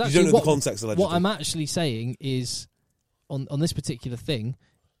valid. Because actually, you don't know the context, allegedly. What I'm actually saying is, on this particular thing,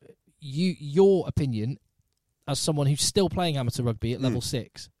 your opinion as someone who's still playing amateur rugby at level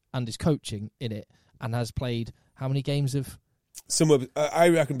 6 and is coaching in it and has played how many games of? Somewhere, I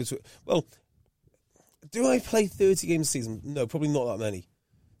reckon between. Well, do I play 30 games a season? No, probably not that many.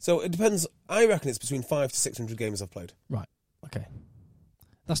 So it depends. I reckon it's between 500 to 600 games I've played. Right. Okay.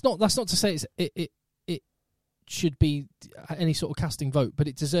 That's not to say it should be any sort of casting vote, but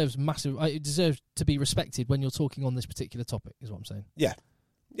it deserves It deserves to be respected when you're talking on this particular topic. Is what I'm saying. Yeah.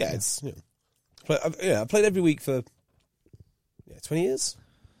 It's I've played every week for 20 years.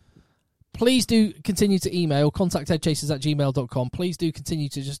 Please do continue to email, contact@headchasers@gmail.com. Please do continue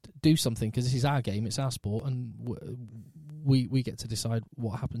to just do something, because this is our game, it's our sport, and we get to decide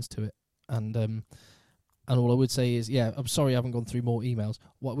what happens to it. And all I would say is, I'm sorry I haven't gone through more emails.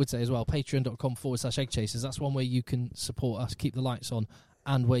 What I would say as well, patreon.com/eggchasers. That's one way you can support us, keep the lights on,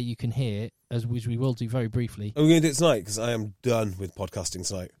 and where you can hear, as we will do very briefly. Are we going to do it tonight? Because I am done with podcasting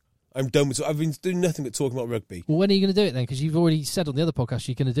tonight. I'm done with. I've been doing nothing but talking about rugby. Well, when are you going to do it then? Because you've already said on the other podcast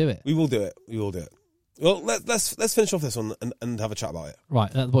you're going to do it. We will do it. Well, let's finish off this one and have a chat about it.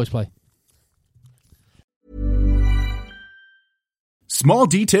 Right, let the boys play. Small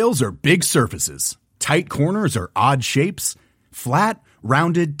details are big surfaces. Tight corners are odd shapes. Flat,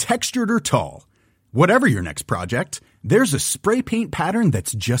 rounded, textured, or tall. Whatever your next project, there's a spray paint pattern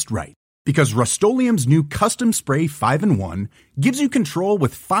that's just right. Because Rust-Oleum's new Custom Spray 5-in-1 gives you control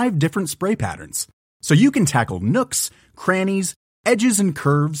with 5 different spray patterns. So you can tackle nooks, crannies, edges, and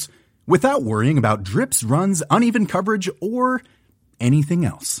curves without worrying about drips, runs, uneven coverage, or anything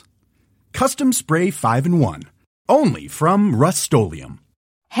else. Custom Spray 5-in-1. Only from Rust-Oleum.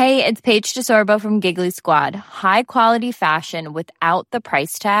 Hey, it's Paige DeSorbo from Giggly Squad. High quality fashion without the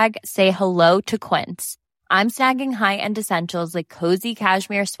price tag. Say hello to Quince. I'm snagging high-end essentials like cozy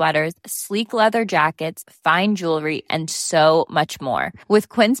cashmere sweaters, sleek leather jackets, fine jewelry, and so much more. With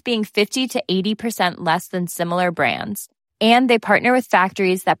Quince being 50 to 80% less than similar brands. And they partner with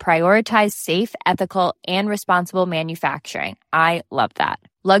factories that prioritize safe, ethical, and responsible manufacturing. I love that.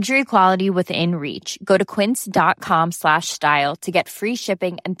 Luxury quality within reach. Go to quince.com/style to get free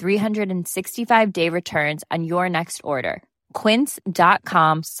shipping and 365-day returns on your next order.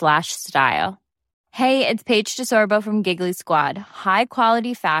 Quince.com/style. Hey, it's Paige DeSorbo from Giggly Squad. High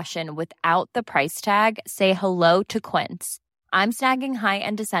quality fashion without the price tag. Say hello to Quince. I'm snagging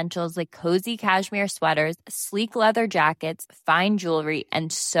high-end essentials like cozy cashmere sweaters, sleek leather jackets, fine jewelry,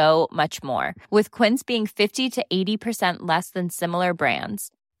 and so much more. With Quince being 50 to 80% less than similar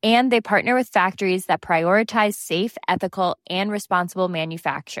brands. And they partner with factories that prioritize safe, ethical, and responsible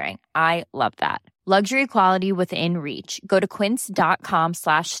manufacturing. I love that. Luxury quality within reach. Go to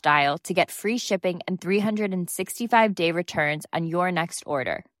quince.com/style to get free shipping and 365-day returns on your next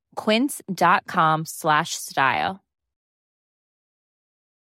order. Quince.com/style.